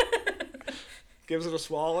 Yeah. Gives it a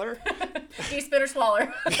swaller. He spit or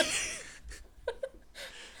swaller.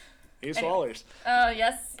 He swallers.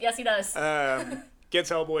 Yes, he does.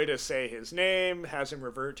 Gets Hellboy to say his name, has him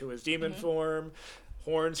revert to his demon form,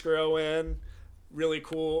 horns grow in, really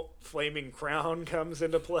cool flaming crown comes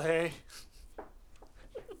into play.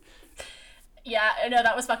 Yeah, no,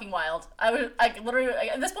 that was fucking wild. I was like literally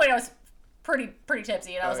at this point I was pretty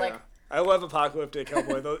tipsy, and I was like, I love Apocalyptic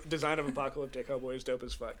Hellboy. The design of Apocalyptic Hellboy is dope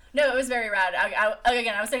as fuck. No, it was very rad.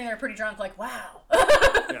 I was sitting there pretty drunk, like, wow.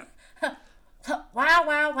 Yeah.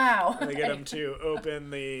 Wow. And they get him to open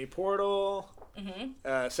the portal.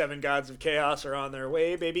 7 gods of chaos are on their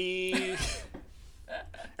way, baby.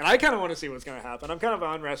 And I kind of want to see what's going to happen. I'm kind of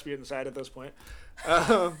on Rasputin's side at this point.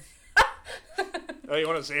 Oh, you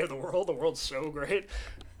want to save the world? The world's so great.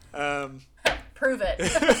 Prove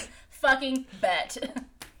it. Fucking bet.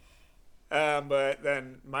 But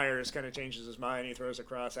then Myers kind of changes his mind. He throws a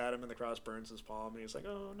cross at him, and the cross burns his palm. And he's like,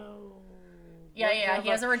 "Oh no!" Yeah. He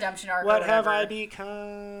has a redemption arc. What have I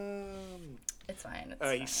become? It's fine.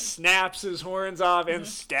 He snaps his horns off and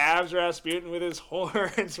stabs Rasputin with his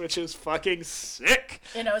horns, which is fucking sick.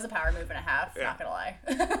 You know, it was a power move and a half. Yeah. Not gonna lie.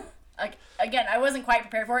 Like again, I wasn't quite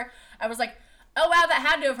prepared for it. I was like, "Oh wow, that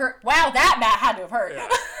had to have hurt." Wow, that had to have hurt. Yeah.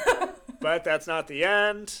 But that's not the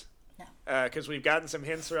end. Because we've gotten some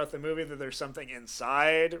hints throughout the movie that there's something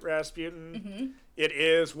inside Rasputin. It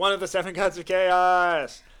is one of the 7 gods of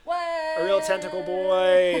chaos. What? A real tentacle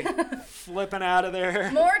boy flipping out of there.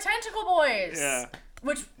 More tentacle boys. Yeah.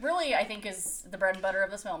 Which really, I think, is the bread and butter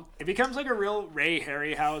of this film. It becomes like a real Ray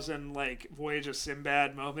Harryhausen, like, Voyage of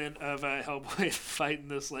Sinbad moment of Hellboy fighting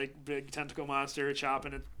this, like, big tentacle monster,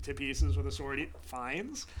 chopping it to pieces with a sword he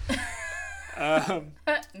finds.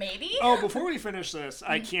 Maybe? Oh, before we finish this,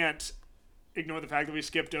 I can't ignore the fact that we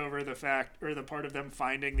skipped over the part of them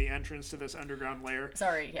finding the entrance to this underground lair.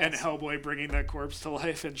 Sorry, yes. And Hellboy bringing that corpse to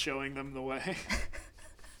life and showing them the way.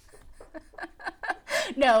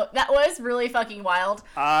 No, that was really fucking wild.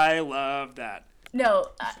 I love that. No,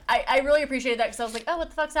 I really appreciated that because I was like, oh, what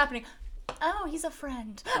the fuck's happening? Oh, he's a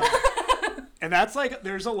friend. And that's like,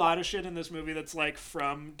 there's a lot of shit in this movie that's like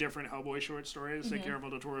from different Hellboy short stories that Guillermo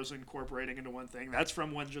del Toro's incorporating into one thing. That's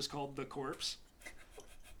from one just called The Corpse.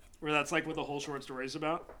 Where that's like what the whole short story is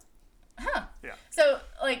about. Huh. Yeah. So,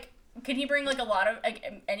 like, can he bring like a lot of,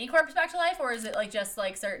 like, any corpse back to life, or is it like just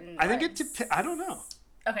like certain I think it I don't know.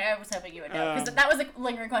 Okay, I was hoping you would know. Because that was a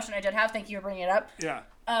lingering question I did have. Thank you for bringing it up. Yeah.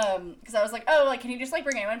 Because I was like, oh, like, can you just, like,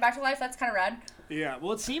 bring anyone back to life? That's kind of rad. Yeah,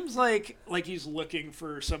 well, it seems like he's looking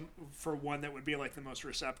for one that would be, like, the most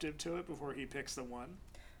receptive to it before he picks the one.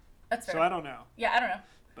 That's fair. So I don't know. Yeah, I don't know.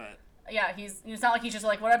 But... Yeah, it's not like he's just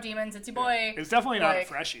like, what up, demons? It's your boy. It's definitely not a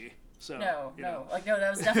freshie. So, no. Like, no,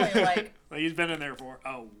 that was definitely, like... Like, he's been in there for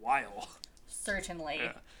a while. Certainly.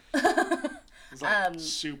 Yeah. He's like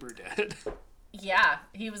super dead. Yeah,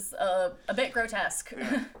 he was a bit grotesque.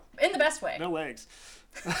 Yeah. In the best way. No legs.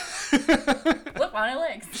 Look, my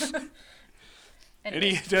legs. And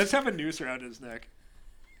he does have a noose around his neck.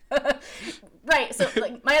 Right, so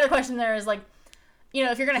like my other question there is like, you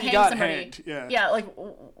know, if you're gonna hang somebody, hanged, yeah, like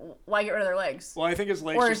why get rid of their legs? Well, I think his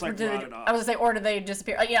legs just like rotted off. I was gonna say, or did they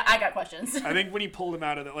disappear? Like, yeah, I got questions. I think when he pulled him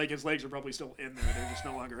out of it, like his legs are probably still in there; they're just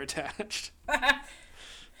no longer attached.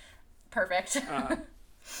 Perfect.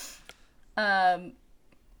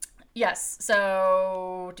 Yes.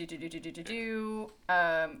 So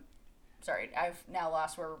sorry, I've now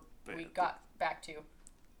lost where we got back to.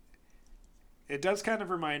 It does kind of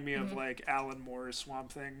remind me of like Alan Moore's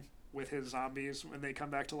Swamp Thing with his zombies when they come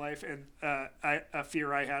back to life, and a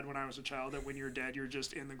fear I had when I was a child that when you're dead, you're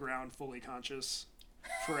just in the ground, fully conscious,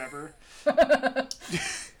 forever.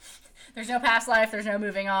 There's no past life. There's no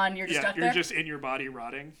moving on. You're just stuck there. You're just in your body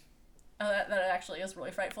rotting. Oh, that actually is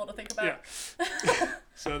really frightful to think about. Yeah.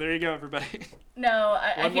 So there you go, everybody. No,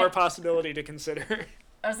 one more possibility to consider.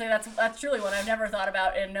 I would say that's truly one I've never thought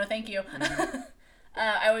about, and no, thank you.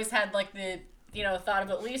 I always had like the thought of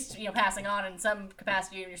at least passing on in some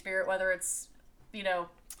capacity in your spirit, whether it's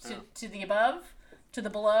to the above, to the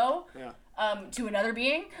below, to another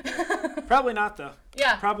being. Probably not though.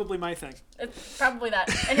 Yeah. Probably my thing. It's probably that,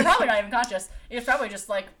 and you're probably not even conscious. You're probably just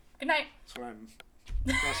like, good night. That's what I'm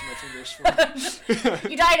crossing my fingers for.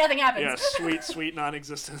 You die, nothing happens. Yeah, sweet, sweet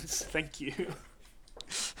non-existence. Thank you.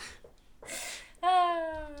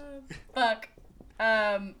 Fuck.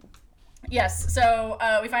 Yes, so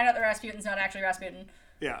we find out that Rasputin's not actually Rasputin.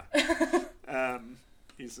 Yeah.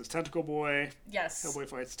 He's this tentacle boy. Yes. Hellboy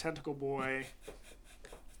fights Tentacle Boy.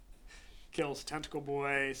 Kills Tentacle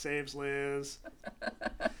Boy. Saves Liz.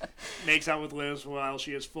 Makes out with Liz while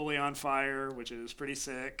she is fully on fire, which is pretty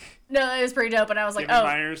sick. No, it was pretty dope, and I was like, Giving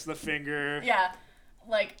Myers the finger. Yeah.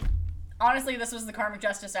 Like, honestly, this was the karmic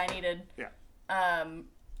justice I needed. Yeah.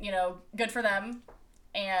 Good for them.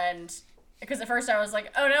 And because at first I was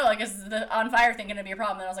like, oh no, like, is the on fire thing going to be a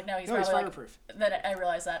problem? And I was like, no, he's fireproof. Then I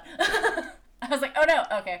realized that. I was like, oh no,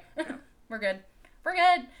 okay. Yeah. We're good. We're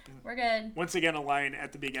good. Once again, a line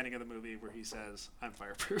at the beginning of the movie where he says, I'm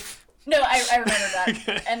fireproof. No, I remember that.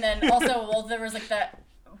 Okay. And then also, there was like that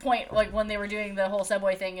point, like when they were doing the whole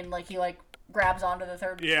subway thing and like he like grabs onto the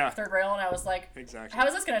third rail, and I was like, exactly. How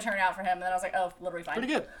is this going to turn out for him? And then I was like, oh, literally fine.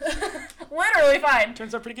 Pretty good. Literally fine.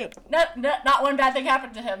 Turns out pretty good. Not one bad thing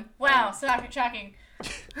happened to him. Wow, shocking.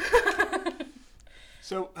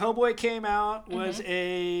 So Hellboy came out, was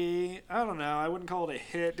I don't know, I wouldn't call it a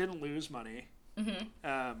hit, didn't lose money.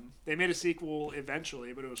 They made a sequel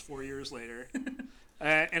eventually, but it was 4 years later.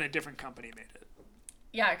 And a different company made it.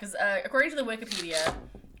 Yeah, because according to the Wikipedia,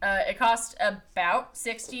 it cost about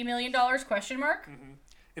 $60 million, question mark.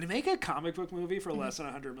 And to make a comic book movie for less than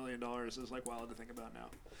 $100 million is like wild to think about now.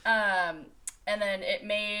 And then it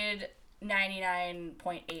made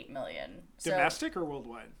 $99.8 million. Domestic or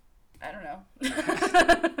worldwide? I don't know.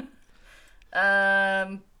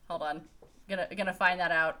 Hold on. Gonna find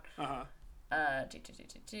that out.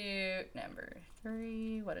 Number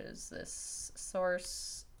 3. What is this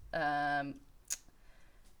source?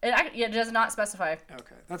 It does not specify.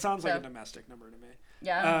 Okay, that sounds like a domestic number to me.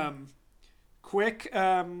 Yeah. Quick,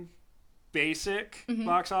 basic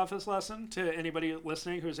box office lesson to anybody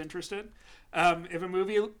listening who's interested. If a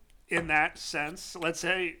movie in that sense, let's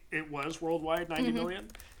say it was worldwide 90 million,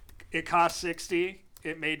 it cost 60.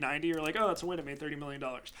 It made 90. You're like, oh, that's a win. It made $30 million.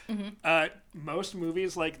 Most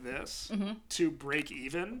movies like this, to break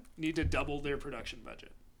even, need to double their production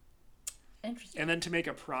budget. Interesting. And then to make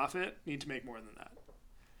a profit, need to make more than that.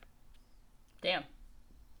 Damn.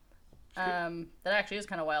 That actually is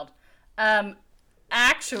kind of wild.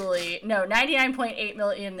 Actually, no, 99.8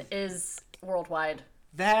 million is worldwide.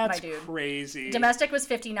 That's crazy. Domestic was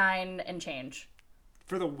 59 and change.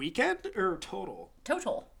 For the weekend or total?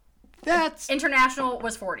 Total. That's international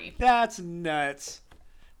was 40. That's nuts.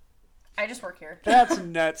 I just work here. That's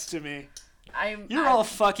nuts to me. You're all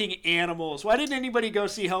fucking animals. Why didn't anybody go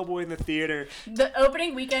see Hellboy in the theater? The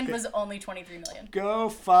opening weekend was only 23 million. Go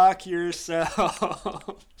fuck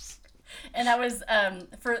yourselves. And that was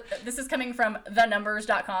this is coming from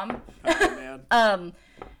thenumbers.com. Oh man.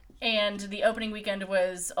 And the opening weekend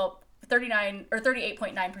was 39 or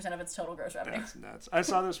 38.9% of its total gross revenue. That's nuts. I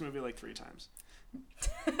saw this movie like 3 times.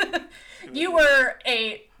 You were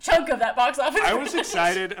a chunk of that box office. I was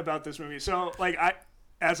excited about this movie. So, like,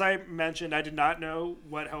 as I mentioned, I did not know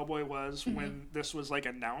what Hellboy was when this was, like,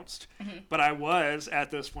 announced. But I was,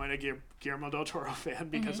 at this point, a Guillermo del Toro fan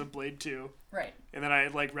because of Blade 2. Right. And then I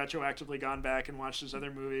had, like, retroactively gone back and watched his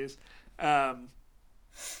other movies.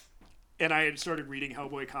 And I had started reading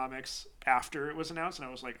Hellboy comics after it was announced, and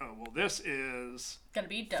I was like, oh, well, this is gonna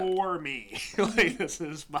be dope. For me. Like, this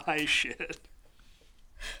is my shit.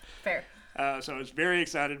 Fair. So I was very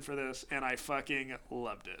excited for this, and I fucking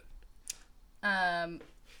loved it.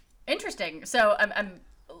 Interesting. So I'm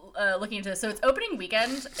looking into this. So it's opening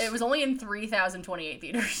weekend. It was only in 3,028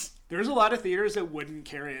 theaters. There's a lot of theaters that wouldn't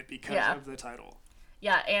carry it because of the title.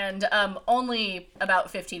 Yeah, and only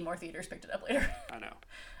about 15 more theaters picked it up later. I know.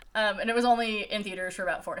 And it was only in theaters for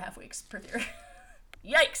about 4.5 weeks per theater.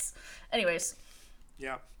 Yikes. Anyways.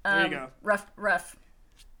 Yeah. There you go. Rough.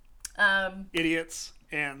 Idiots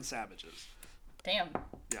and savages. Damn.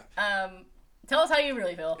 Yeah. Tell us how you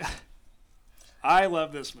really feel. I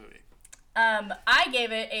love this movie. I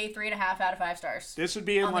gave it a 3.5 out of 5 stars. This would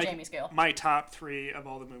be in like Jamie scale. My top 3 of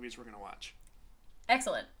all the movies we're gonna watch.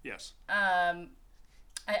 Excellent. Yes.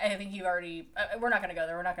 I think you've already. We're not gonna go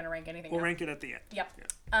there. We're not gonna rank anything. We'll rank it at the end. Yep.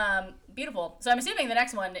 Yeah. Beautiful. So I'm assuming the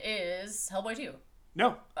next one is Hellboy 2.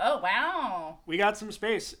 No. Oh wow. We got some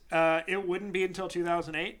space. It wouldn't be until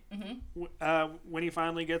 2008 when he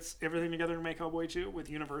finally gets everything together to make Hellboy 2 with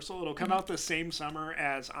Universal. It'll come out the same summer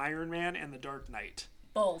as Iron Man and The Dark Knight.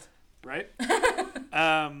 Bold. Right?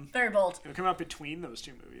 Very bold. It'll come out between those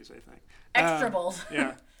 2 movies, I think. Extra bold.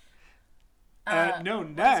 Yeah.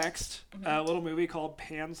 Next, a little movie called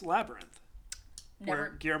Pan's Labyrinth.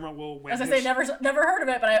 Where Guillermo will win. As I say, never heard of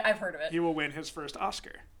it, but I've heard of it. He will win his first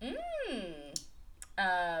Oscar.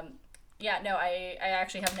 Yeah, no, I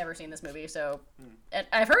actually have never seen this movie, so and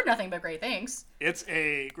I've heard nothing but great things. It's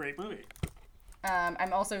a great movie.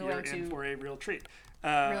 I'm also You're going in to for a real treat.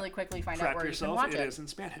 really quickly find out where you can watch it. It is in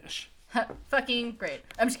Spanish. Fucking great.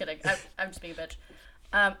 I'm just kidding. I'm just being a bitch.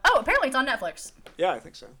 Oh, apparently it's on Netflix. Yeah, I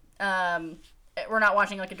think so. We're not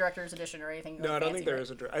watching like a director's edition or anything. No, I don't think there is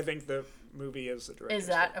a. I think the movie is the director's. Is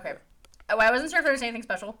that okay? Oh, I wasn't sure if there was anything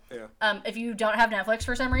special. Yeah. If you don't have Netflix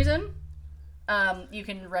for some reason, you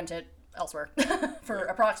can rent it elsewhere for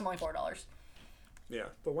approximately $4. Yeah,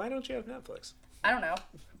 but why don't you have Netflix? I don't know.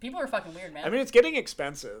 People are fucking weird, man. I mean, it's getting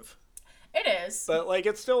expensive. It is. But like,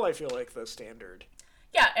 it's still, I feel like, the standard.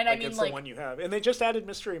 Yeah, and like, I mean, it's like the one you have, and they just added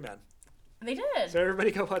Mystery Men. They did. So everybody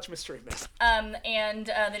go watch Mystery Men. And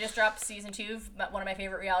they just dropped season 2 of one of my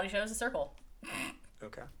favorite reality shows, The Circle.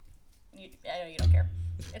 Okay. I know you don't care.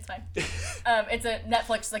 It's fine. It's a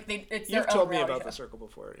Netflix, like it's their own reality show. You've told me about The Circle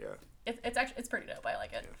before, yeah. It's actually it's pretty dope. I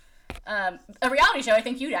like it. Yeah. A reality show I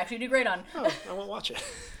think you'd actually do great on. Oh, I won't watch it.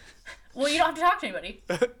 Well, you don't have to talk to anybody,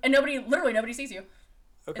 and literally nobody sees you.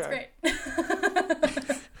 Okay. It's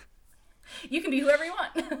great. You can be whoever you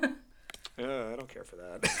want. I don't care for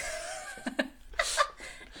that.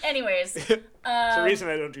 Anyways. It's the reason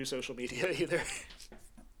I don't do social media either.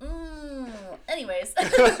 Anyways.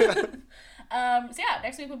 So yeah,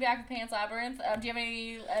 next week we'll be back with Pan's Labyrinth. Do you have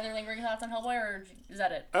any other lingering thoughts on Hellboy, or is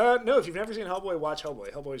that it? No, if you've never seen Hellboy, watch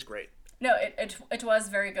Hellboy. Hellboy's great. No, it was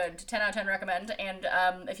very good. 10 out of 10 recommend. And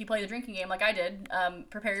if you play the drinking game like I did,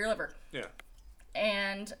 prepare your liver. Yeah.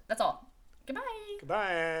 And that's all. Goodbye.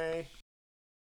 Goodbye.